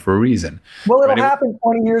swan event for a reason. Well, it'll happen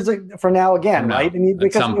 20 years from now again, right? I mean,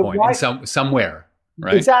 because at some point, somewhere,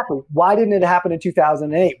 right? Exactly. Why didn't it happen in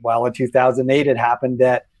 2008? Well, in 2008, it happened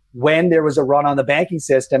that when there was a run on the banking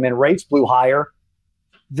system and rates blew higher,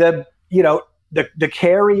 the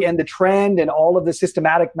carry and the trend and all of the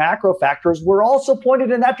systematic macro factors were also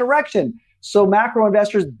pointed in that direction. So macro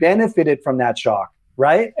investors benefited from that shock,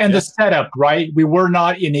 right? And the setup, right? We were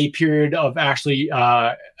not in a period of actually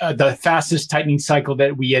the fastest tightening cycle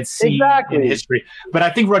that we had seen in history. But I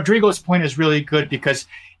think Rodrigo's point is really good because,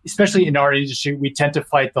 especially in our industry, we tend to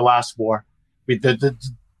fight the last war.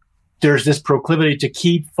 There's this proclivity to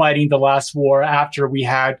keep fighting the last war. After we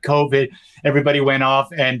had COVID, everybody went off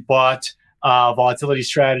and bought volatility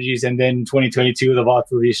strategies, and then 2022 the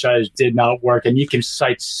volatility strategies did not work. And you can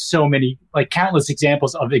cite so many, like countless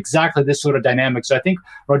examples of exactly this sort of dynamic. So I think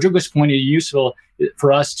Rodrigo's point is useful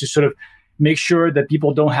for us to sort of make sure that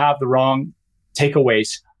people don't have the wrong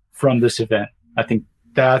takeaways from this event. I think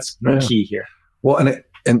that's key here. Well,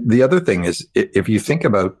 and the other thing is, if you think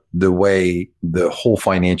about the way the whole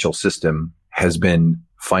financial system has been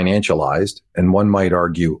financialized, and one might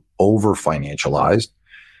argue over-financialized,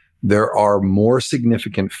 there are more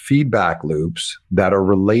significant feedback loops that are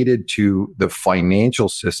related to the financial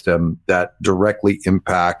system that directly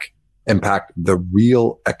impact the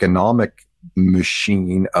real economic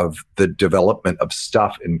machine of the development of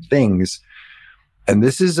stuff and things. And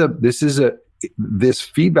this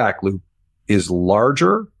feedback loop is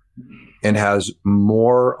larger and has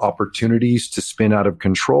more opportunities to spin out of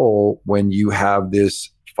control when you have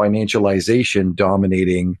this financialization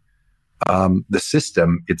dominating the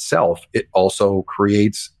system itself. It also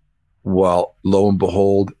creates, well, lo and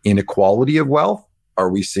behold, inequality of wealth. Are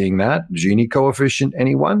we seeing that? Gini coefficient,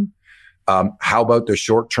 anyone? How about the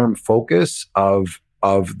short-term focus of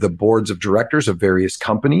the boards of directors of various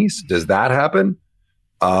companies? Does that happen?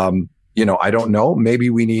 I don't know. Maybe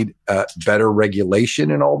we need better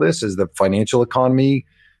regulation in all this as the financial economy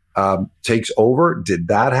takes over. Did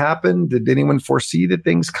that happen? Did anyone foresee the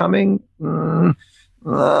things coming?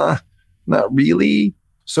 Not really.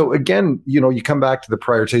 So again, you come back to the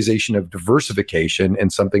prioritization of diversification,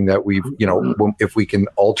 and something that we've, if we can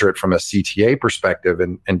alter it from a CTA perspective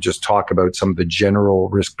and just talk about some of the general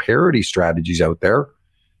risk parity strategies out there,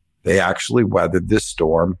 they actually weathered this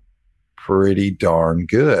storm pretty darn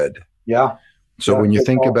good. Yeah. So when you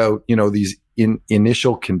think about, these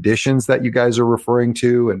initial conditions that you guys are referring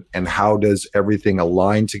to, and how does everything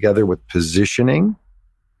align together with positioning,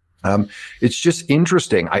 it's just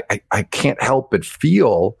interesting. I can't help but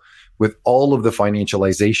feel, with all of the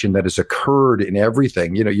financialization that has occurred in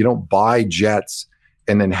everything, you don't buy jets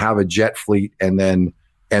and then have a jet fleet and then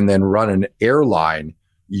run an airline.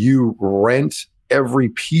 You rent every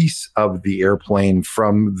piece of the airplane,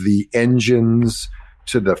 from the engines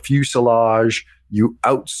to the fuselage. You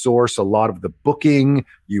outsource a lot of the booking.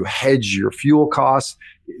 You hedge your fuel costs.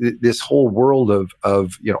 This whole world of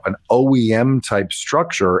an OEM type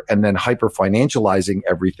structure, and then hyper financializing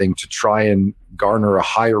everything to try and garner a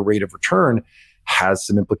higher rate of return, has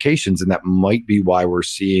some implications. And that might be why we're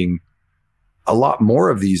seeing a lot more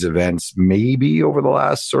of these events, maybe over the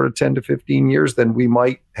last sort of 10 to 15 years, than we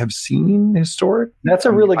might have seen historically. That's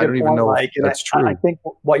a really good point, even know Mike. if that's true. I think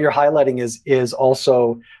what you're highlighting is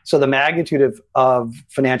also, so the magnitude of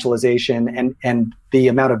financialization and the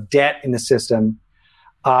amount of debt in the system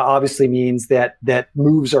obviously means that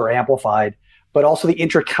moves are amplified, but also the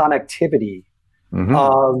interconnectivity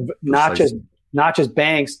of not just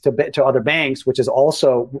banks to other banks, which is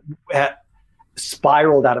also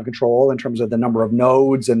spiraled out of control in terms of the number of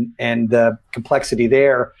nodes and the complexity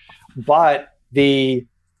there, but the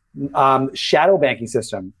shadow banking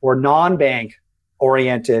system, or non-bank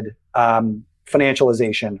oriented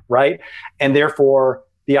financialization, right? And therefore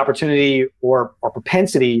the opportunity or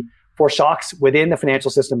propensity for shocks within the financial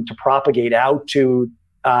system to propagate out to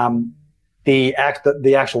the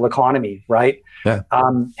actual economy, right? Yeah.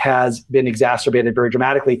 Has been exacerbated very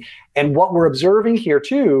dramatically. And what we're observing here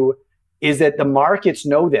too is that the markets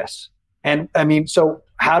know this. And I mean, so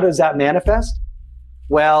how does that manifest?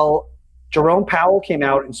 Well, Jerome Powell came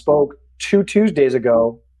out and spoke 2 Tuesdays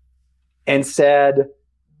ago and said,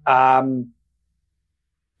 we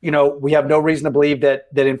have no reason to believe that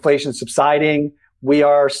inflation is subsiding. We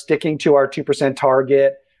are sticking to our 2%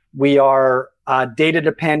 target. We are data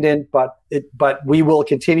dependent, but we will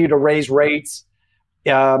continue to raise rates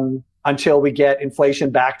until we get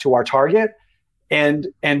inflation back to our target. And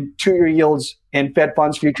 2-year yields and Fed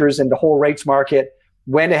funds futures and the whole rates market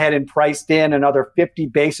went ahead and priced in another 50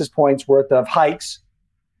 basis points worth of hikes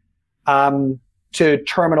to the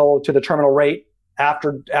terminal rate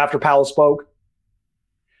after Powell spoke.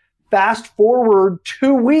 Fast forward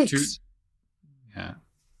 2 weeks.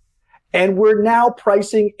 And we're now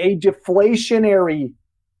pricing a deflationary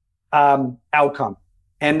outcome.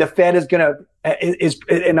 And the Fed is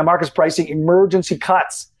and the market's pricing emergency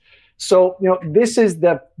cuts. So, this is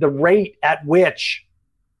the rate at which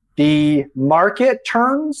the market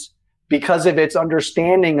turns because of its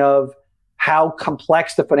understanding of how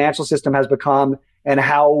complex the financial system has become and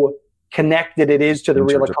how connected it is to the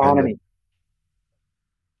real economy.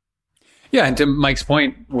 Yeah, and to Mike's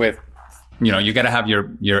point with, you got to have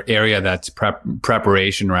your area that's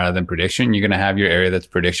preparation rather than prediction. You're going to have your area that's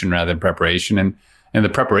prediction rather than preparation. And the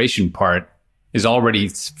preparation part is already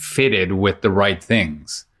fitted with the right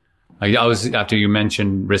things. I was, after you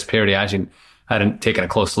mentioned risk parity, I actually hadn't taken a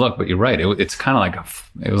close look, but you're right. It's kind of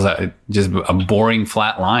like just a boring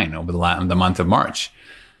flat line over the month of March,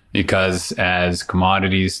 because as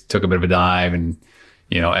commodities took a bit of a dive and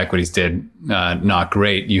equities did not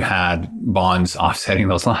great, you had bonds offsetting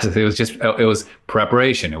those losses. It was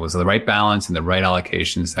preparation. It was the right balance and the right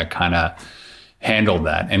allocations that kind of handled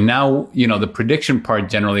that. And now, the prediction part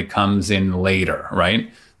generally comes in later,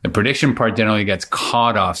 right? The prediction part generally gets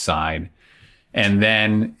caught offside. And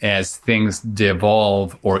then as things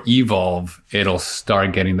devolve or evolve, it'll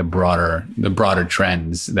start getting the broader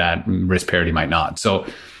trends that risk parity might not. So,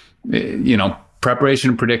 preparation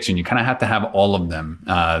and prediction, you kind of have to have all of them.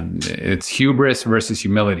 It's hubris versus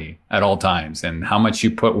humility at all times. And how much you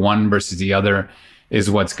put one versus the other is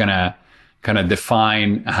what's going to kind of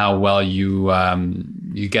define how well you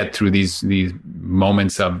get through these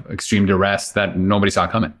moments of extreme duress that nobody saw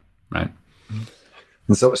coming, right?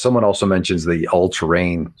 And so someone also mentions the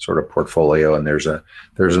all-terrain sort of portfolio, and there's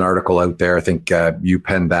an article out there. I think you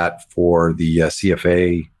penned that for the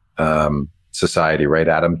CFA Society, right,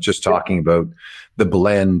 Adam? Just talking about the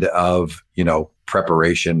blend of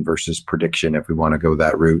preparation versus prediction, if we want to go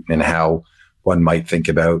that route, and how one might think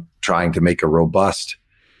about trying to make a robust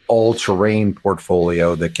all-terrain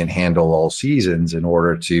portfolio that can handle all seasons in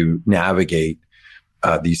order to navigate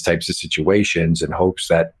these types of situations, in hopes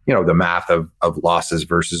that, the math of losses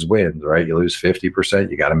versus wins, right? You lose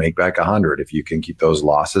 50%, you got to make back 100. If you can keep those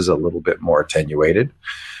losses a little bit more attenuated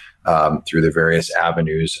through the various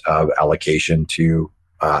avenues of allocation to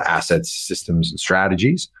assets, systems, and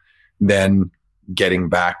strategies, then getting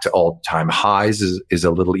back to all-time highs is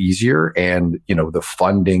a little easier. And, the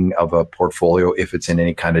funding of a portfolio, if it's in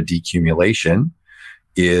any kind of decumulation,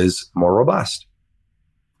 is more robust.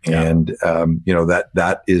 Yeah. And,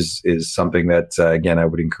 that is something that, again, I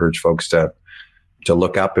would encourage folks to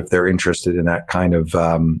look up if they're interested in that kind of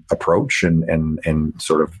approach and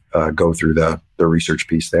sort of go through the research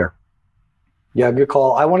piece there. Yeah, good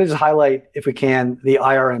call. I wanted to highlight, if we can, the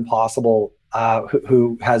IR Impossible,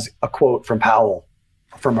 who has a quote from Powell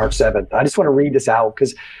from March 7th. I just want to read this out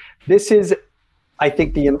because this is, I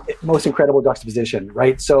think, the most incredible juxtaposition,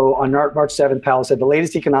 right? So on March 7th, Powell said, the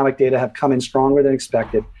latest economic data have come in stronger than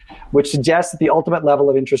expected, which suggests that the ultimate level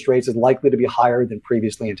of interest rates is likely to be higher than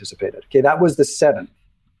previously anticipated. Okay, that was the 7th.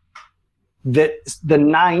 The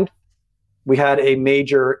 9th, we had a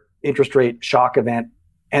major interest rate shock event.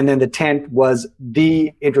 And then the 10th was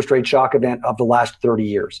the interest rate shock event of the last 30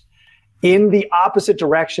 years, in the opposite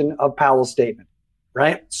direction of Powell's statement,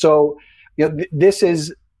 right? So, this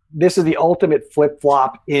is the ultimate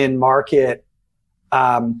flip-flop in market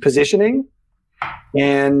positioning.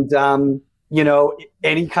 And,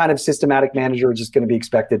 any kind of systematic manager is just going to be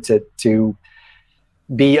expected to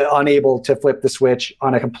be unable to flip the switch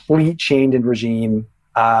on a complete change in regime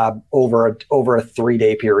over a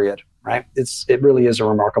 3-day period. Right, it really is a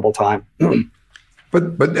remarkable time.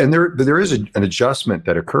 but there is an adjustment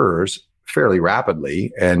that occurs fairly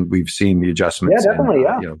rapidly, and we've seen the adjustments. Yeah,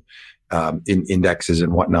 definitely. In indexes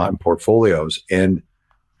and whatnot in portfolios, and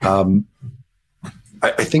I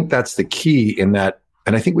think that's the key in that.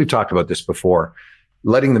 And I think we've talked about this before.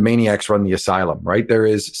 Letting the maniacs run the asylum, right? There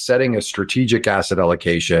is setting a strategic asset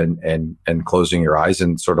allocation and closing your eyes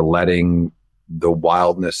and sort of letting the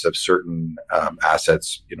wildness of certain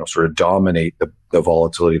assets, sort of dominate the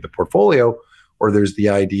volatility of the portfolio. Or there's the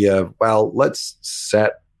idea of, well, let's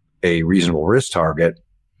set a reasonable risk target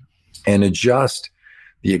and adjust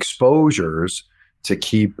the exposures to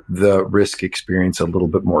keep the risk experience a little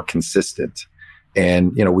bit more consistent.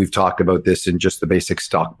 And, we've talked about this in just the basic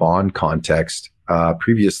stock bond context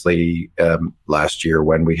previously last year,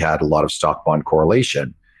 when we had a lot of stock bond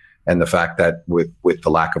correlation. And the fact that with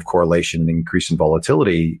the lack of correlation and increase in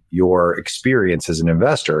volatility, your experience as an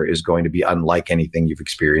investor is going to be unlike anything you've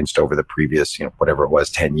experienced over the previous, whatever it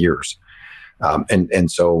was, 10 years.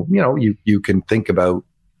 And so, you can think about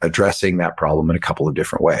addressing that problem in a couple of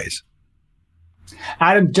different ways.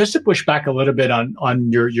 Adam, just to push back a little bit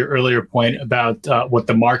on your earlier point about what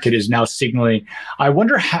the market is now signaling, I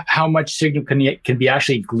wonder how much signal can be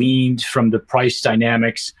actually gleaned from the price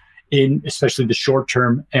dynamics in especially the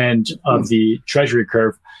short-term end of the treasury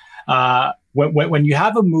curve. When you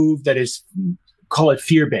have a move that is, call it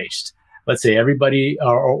fear-based, let's say everybody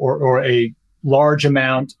or a large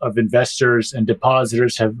amount of investors and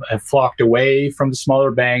depositors have flocked away from the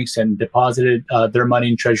smaller banks and deposited their money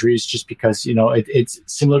in treasuries just because, it's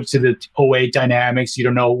similar to the 08 dynamics. You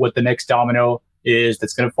don't know what the next domino is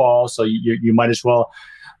that's going to fall. So you might as well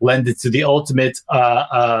lend it to the ultimate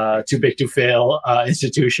too big to fail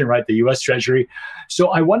institution, right? The U.S. Treasury. So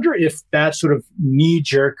I wonder if that sort of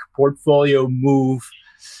knee-jerk portfolio move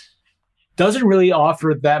doesn't really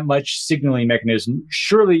offer that much signaling mechanism.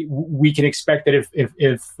 Surely we can expect that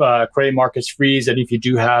if credit markets freeze, and if you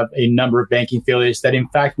do have a number of banking failures, that in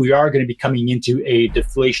fact we are going to be coming into a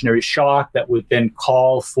deflationary shock that would then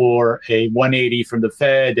call for a 180 from the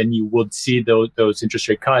Fed, and you would see those interest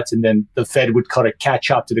rate cuts, and then the Fed would kind of catch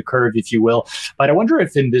up to the curve, if you will. But I wonder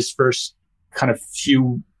if in this first kind of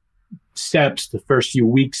few steps, the first few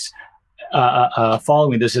weeks,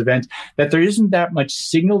 following this event, that there isn't that much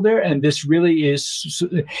signal there. And this really is,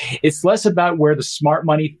 it's less about where the smart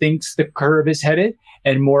money thinks the curve is headed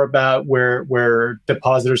and more about where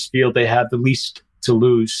depositors feel they have the least to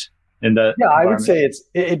lose in the I would say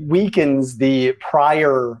it weakens the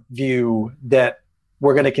prior view that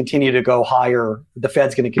we're going to continue to go higher. The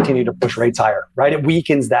Fed's going to continue to push rates higher, right? It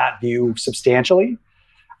weakens that view substantially.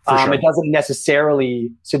 Sure. It doesn't necessarily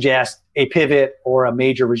suggest a pivot or a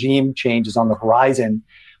major regime change is on the horizon.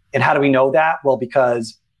 And how do we know that? Well,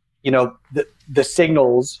 because, the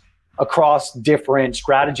signals across different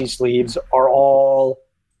strategy sleeves are all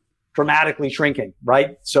dramatically shrinking,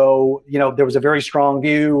 right? So, there was a very strong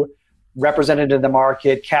view represented in the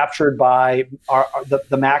market, captured by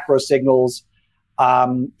the macro signals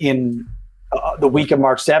in the week of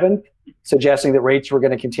March 7th. Suggesting that rates were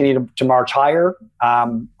going to continue to march higher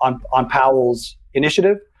on Powell's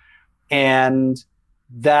initiative. And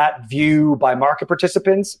that view by market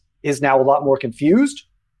participants is now a lot more confused.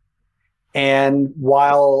 And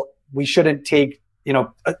while we shouldn't take,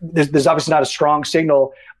 there's obviously not a strong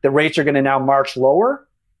signal that rates are going to now march lower,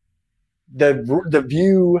 the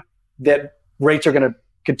view that rates are going to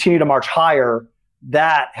continue to march higher,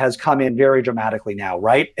 that has come in very dramatically now,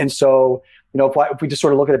 right? And so, if we just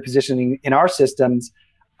sort of look at the positioning in our systems,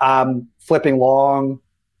 flipping long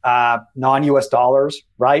non-US dollars,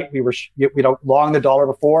 right? We were long the dollar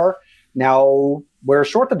before. Now we're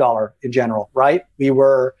short the dollar in general, right? We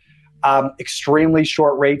were extremely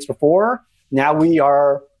short rates before. Now we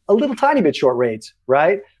are a little tiny bit short rates,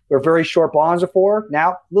 right? We're very short bonds before.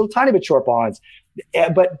 Now a little tiny bit short bonds.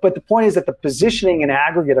 But the point is that the positioning in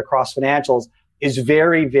aggregate across financials is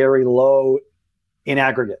very, very low in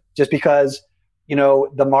aggregate, just because,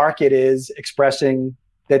 the market is expressing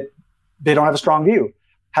that they don't have a strong view.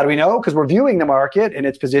 How do we know? Because we're viewing the market and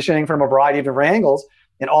it's positioning from a variety of different angles,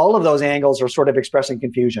 and all of those angles are sort of expressing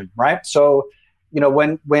confusion, right? So,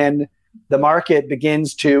 when the market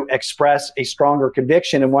begins to express a stronger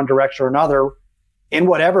conviction in one direction or another, in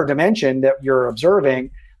whatever dimension that you're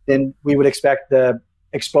observing, then we would expect the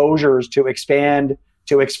exposures to expand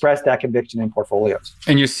to express that conviction in portfolios.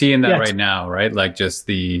 And you're seeing that right now, right? Like just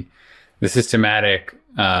the systematic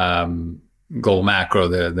global macro,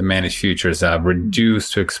 the managed futures have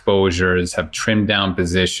reduced exposures, have trimmed down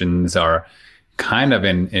positions, are kind of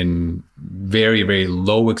in very, very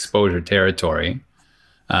low exposure territory.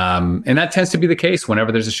 And that tends to be the case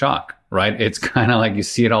whenever there's a shock, right? It's kind of like you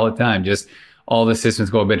see it all the time. Just all the systems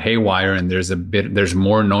go a bit haywire and there's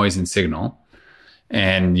more noise and signal,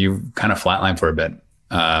 and you kind of flatline for a bit.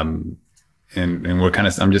 And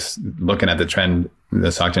I'm just looking at the trend, the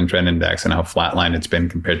SocGen trend index, and how flatline it's been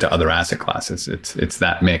compared to other asset classes. It's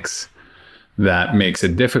that mix that makes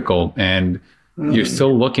it difficult. And you're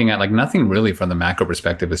still looking at like nothing really from the macro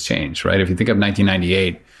perspective has changed, right? If you think of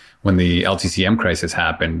 1998, when the LTCM crisis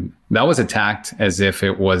happened, that was attacked as if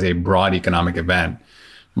it was a broad economic event.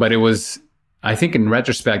 But it was, I think in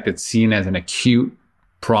retrospect, it's seen as an acute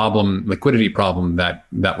problem, liquidity problem that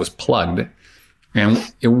was plugged.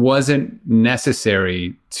 And it wasn't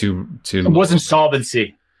necessary to. It wasn't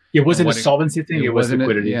solvency. It wasn't a solvency thing. It was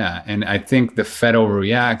liquidity. Yeah. And I think the Fed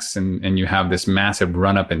overreacts and you have this massive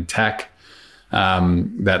run up in tech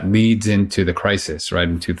that leads into the crisis, right?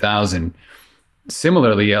 In 2000.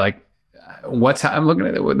 Similarly, like I'm looking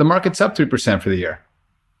at it, the market's up 3% for the year.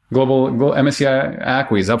 Global MSCI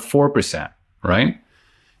ACWI is up 4%, right?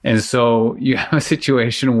 And so you have a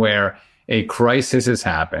situation where a crisis has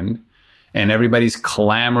happened and everybody's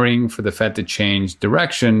clamoring for the Fed to change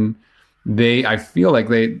direction. I feel like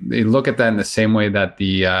they look at that in the same way that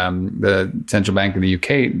the central bank of the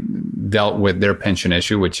UK dealt with their pension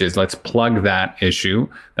issue, which is let's plug that issue.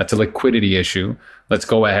 That's a liquidity issue. Let's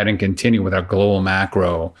go ahead and continue with our global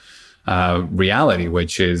macro reality,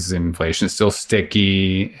 which is inflation is still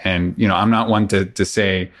sticky. And, I'm not one to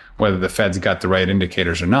say whether the Fed's got the right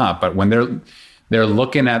indicators or not, but when they're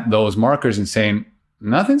looking at those markers and saying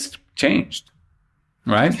nothing's changed,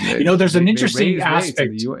 right? There's an interesting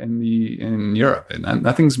aspect in Europe, and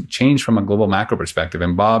nothing's changed from a global macro perspective.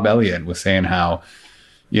 And Bob Elliott was saying how,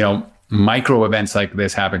 micro events like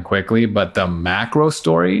this happen quickly, but the macro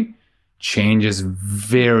story changes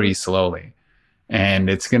very slowly. And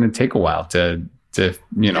it's going to take a while to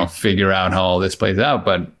figure out how all this plays out.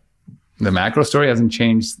 But the macro story hasn't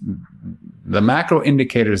changed. The macro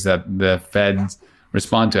indicators that the Feds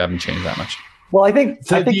respond to haven't changed that much. Well, I think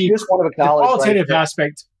you just want to acknowledge the qualitative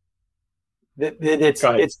aspect.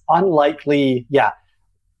 It's unlikely. Yeah.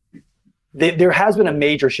 There has been a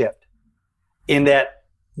major shift in that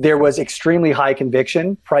there was extremely high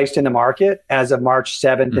conviction priced in the market as of March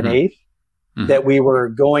 7th and 8th that we were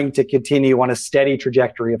going to continue on a steady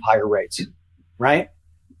trajectory of higher rates, right?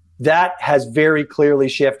 That has very clearly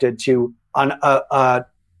shifted to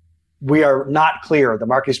we are not clear. The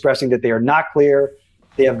market is expressing that they are not clear.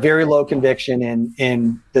 They have very low conviction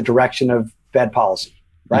in the direction of Fed policy,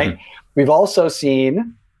 right? We've also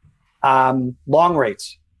seen long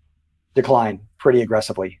rates decline pretty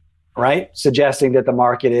aggressively, right? Suggesting that the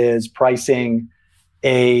market is pricing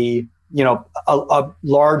a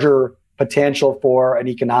larger potential for an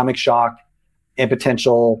economic shock and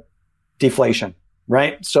potential deflation,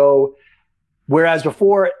 right? So whereas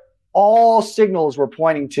before all signals were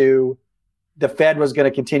pointing to the Fed was going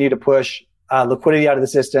to continue to push liquidity out of the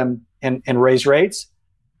system and raise rates,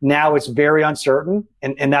 now it's very uncertain,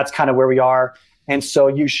 and that's kind of where we are. And so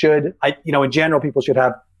you should, in general, people should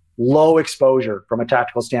have low exposure from a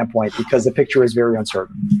tactical standpoint because the picture is very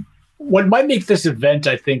uncertain. What might make this event,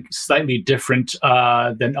 I think, slightly different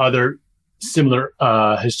than other similar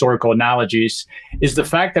historical analogies is the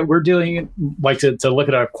fact that we're dealing, like to look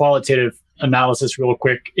at a qualitative analysis real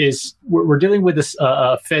quick, is we're dealing with this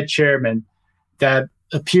Fed chairman that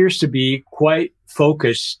appears to be quite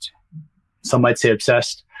focused, some might say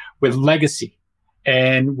obsessed, with legacy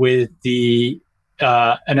and with the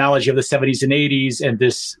analogy of the 70s and 80s and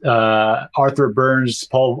this Arthur Burns,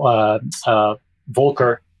 Paul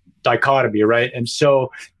Volcker dichotomy, right? And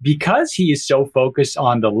so because he is so focused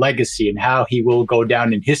on the legacy and how he will go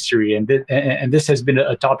down in history, and this has been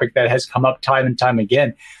a topic that has come up time and time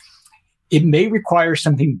again, it may require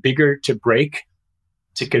something bigger to break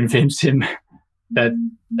to convince him that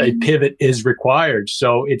a pivot is required.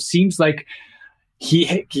 So it seems like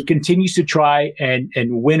he continues to try and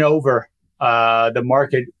win over the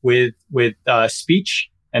market with speech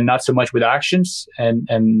and not so much with actions. And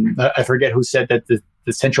I forget who said that the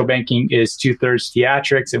central banking is 2/3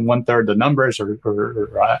 theatrics and 1/3 the numbers, or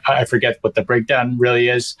I forget what the breakdown really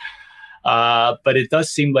is. But it does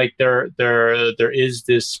seem like there is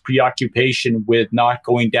this preoccupation with not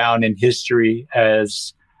going down in history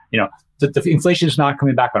as, the inflation is not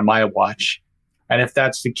coming back on my watch. And if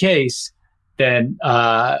that's the case, then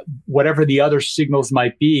whatever the other signals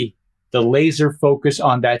might be, the laser focus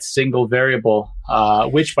on that single variable,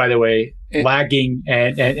 which, by the way, lagging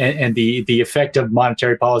and the effect of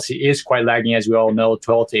monetary policy is quite lagging, as we all know,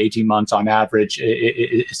 12 to 18 months on average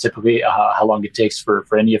is typically how long it takes for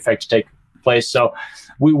any effect to take place. So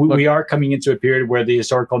we are coming into a period where the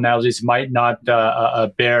historical analogies might not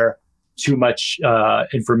bear too much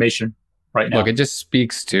information right now. Look, it just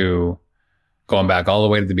speaks to going back all the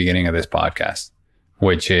way to the beginning of this podcast,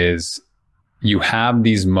 which is you have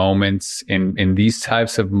these moments in these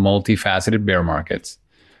types of multifaceted bear markets.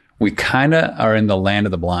 We kind of are in the land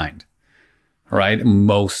of the blind, right?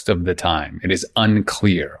 Most of the time, it is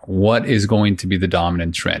unclear what is going to be the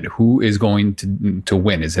dominant trend. Who is going to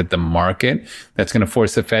win? Is it the market that's going to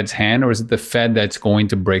force the Fed's hand, or is it the Fed that's going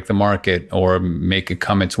to break the market or make it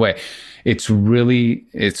come its way? It's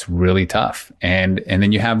really tough. And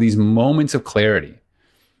then you have these moments of clarity,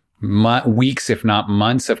 weeks, if not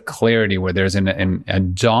months of clarity, where there's a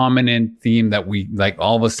dominant theme that we like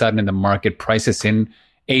all of a sudden in the market prices in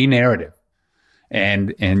a narrative,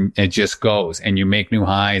 and it just goes, and you make new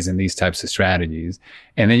highs in these types of strategies,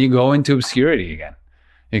 and then you go into obscurity again,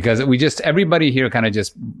 because everybody here kind of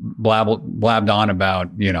just blabbed on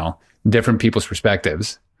about different people's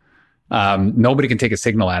perspectives. Nobody can take a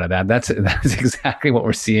signal out of that. That's exactly what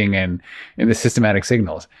we're seeing in the systematic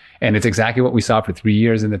signals, and it's exactly what we saw for 3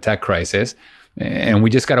 years in the tech crisis. And we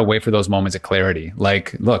just got to wait for those moments of clarity.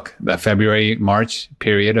 Like, look, the February-March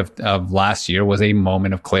period of last year was a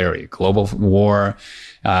moment of clarity. Global war.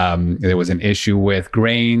 There was an issue with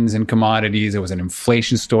grains and commodities. There was an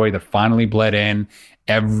inflation story that finally bled in.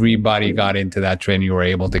 Everybody got into that trend. You were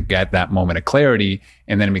able to get that moment of clarity,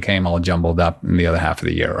 and then it became all jumbled up in the other half of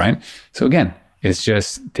the year, right? So again, it's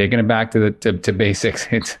just taking it back to basics.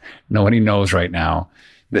 It's nobody knows right now.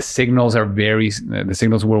 The signals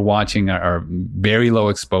we're watching are very low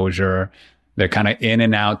exposure. They're kind of in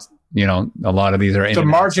and out. A lot of these are in. The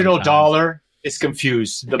marginal dollar is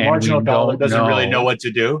confused. The marginal dollar doesn't really know what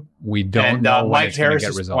to do. We don't know when it's going to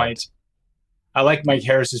get resolved. Point, I like Mike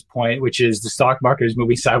Harris's point, which is the stock market is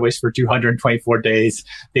moving sideways for 224 days.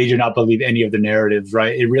 They do not believe any of the narratives,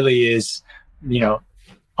 right? It really is,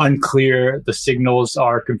 unclear. The signals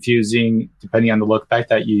are confusing depending on the look back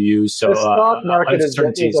that you use. So the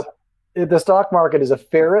stock market is a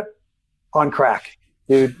ferret on crack,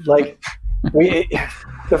 dude. Like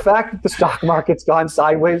the fact that the stock market's gone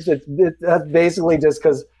sideways, that's basically just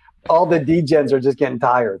because all the degens are just getting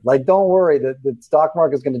tired. Like, don't worry, the stock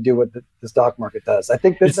market is going to do what the stock market does. I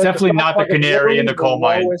think it's definitely not the canary in the coal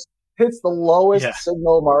mine. It's the lowest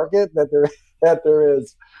signal market that there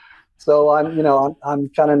is. So I'm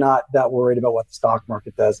kind of not that worried about what the stock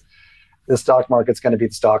market does. The stock market's going to be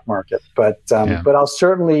the stock market, but I'll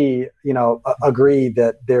certainly agree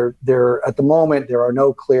that there at the moment there are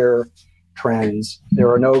no clear trends.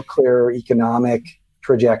 There are no clear economic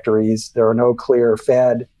trajectories. There are no clear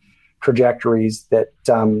Fed trajectories that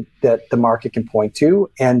the market can point to,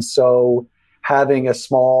 and so having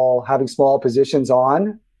small positions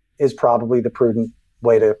on is probably the prudent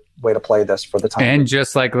way to play this for the time. And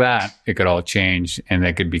just like that, it could all change and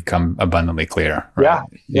it could become abundantly clear. Right?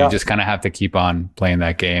 You just kind of have to keep on playing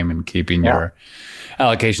that game and keeping your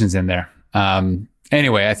allocations in there.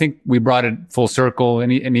 Anyway, I think we brought it full circle.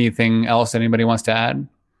 Anything else anybody wants to add?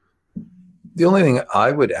 The only thing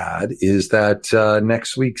I would add is that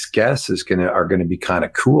next week's guests are going to be kind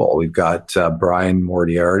of cool. We've got Brian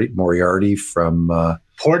Moriarty from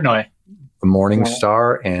Portnoy.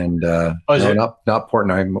 Morningstar, and not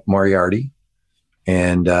Portnoy, Moriarty,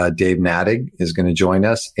 and Dave Nadig is going to join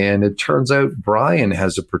us. And it turns out Brian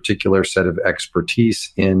has a particular set of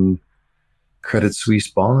expertise in Credit Suisse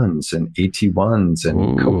bonds and AT1s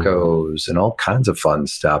and COCOs and all kinds of fun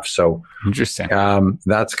stuff. So interesting.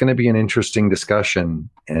 That's going to be an interesting discussion.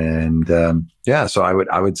 And so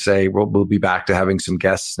I would say we'll be back to having some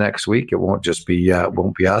guests next week. It won't just be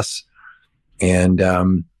won't be us. And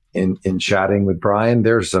in chatting with Brian,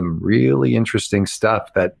 there's some really interesting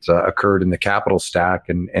stuff that occurred in the capital stack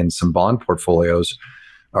and some bond portfolios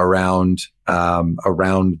around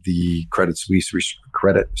the Credit Suisse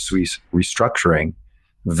restructuring.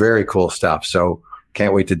 Very cool stuff. So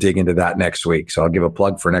can't wait to dig into that next week. So I'll give a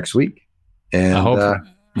plug for next week. And I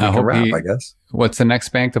guess. What's the next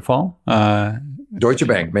bank to fall? Deutsche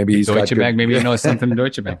Bank. Maybe Deutsche Bank. Maybe you know something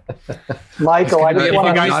Deutsche Bank. Michael, I didn't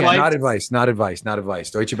want to not advice.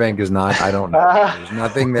 Deutsche Bank is not. I don't know. There's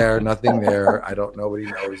nothing there. I don't know what he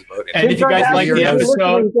knows about it. And if you guys like the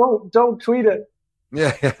episode, don't tweet it.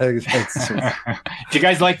 Yeah. If you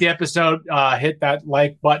guys like the episode, hit that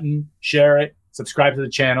like button, share it, subscribe to the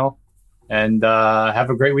channel, and have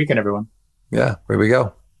a great weekend, everyone. Yeah, there we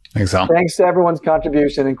go. Thanks, Al. Thanks to everyone's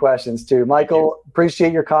contribution and questions too. Michael,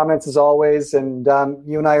 appreciate your comments as always. And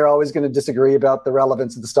you and I are always going to disagree about the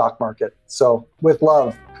relevance of the stock market. So with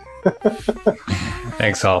love.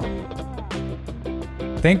 Thanks, Al.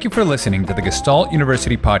 Thank you for listening to the Gestalt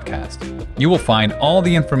University podcast. You will find all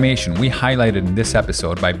the information we highlighted in this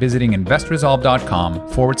episode by visiting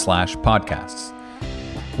investresolve.com/podcasts.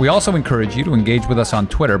 We also encourage you to engage with us on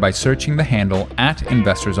Twitter by searching the handle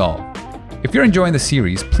 @InvestResolve. If you're enjoying the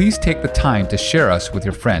series, please take the time to share us with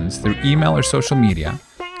your friends through email or social media.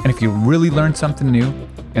 And if you really learned something new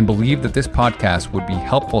and believe that this podcast would be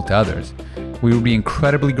helpful to others, we would be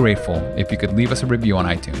incredibly grateful if you could leave us a review on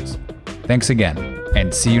iTunes. Thanks again,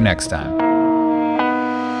 and see you next time.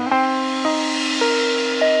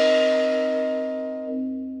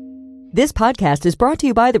 This podcast is brought to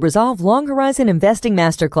you by the ReSolve Long Horizon Investing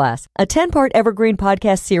Masterclass, a 10-part evergreen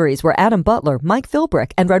podcast series where Adam Butler, Mike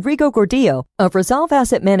Philbrick, and Rodrigo Gordillo of ReSolve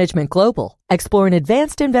Asset Management Global explore an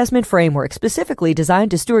advanced investment framework specifically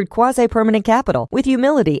designed to steward quasi-permanent capital with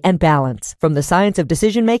humility and balance. From the science of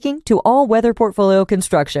decision-making to all-weather portfolio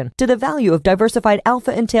construction to the value of diversified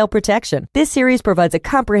alpha and tail protection, this series provides a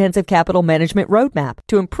comprehensive capital management roadmap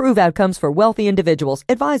to improve outcomes for wealthy individuals,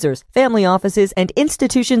 advisors, family offices, and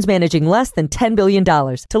institutions managing less than $10 billion.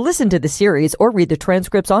 To listen to the series or read the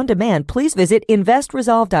transcripts on demand, please visit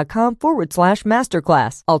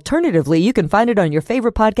investresolve.com/masterclass. Alternatively, you can find it on your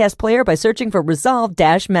favorite podcast player by searching for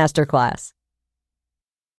ReSolve-Masterclass.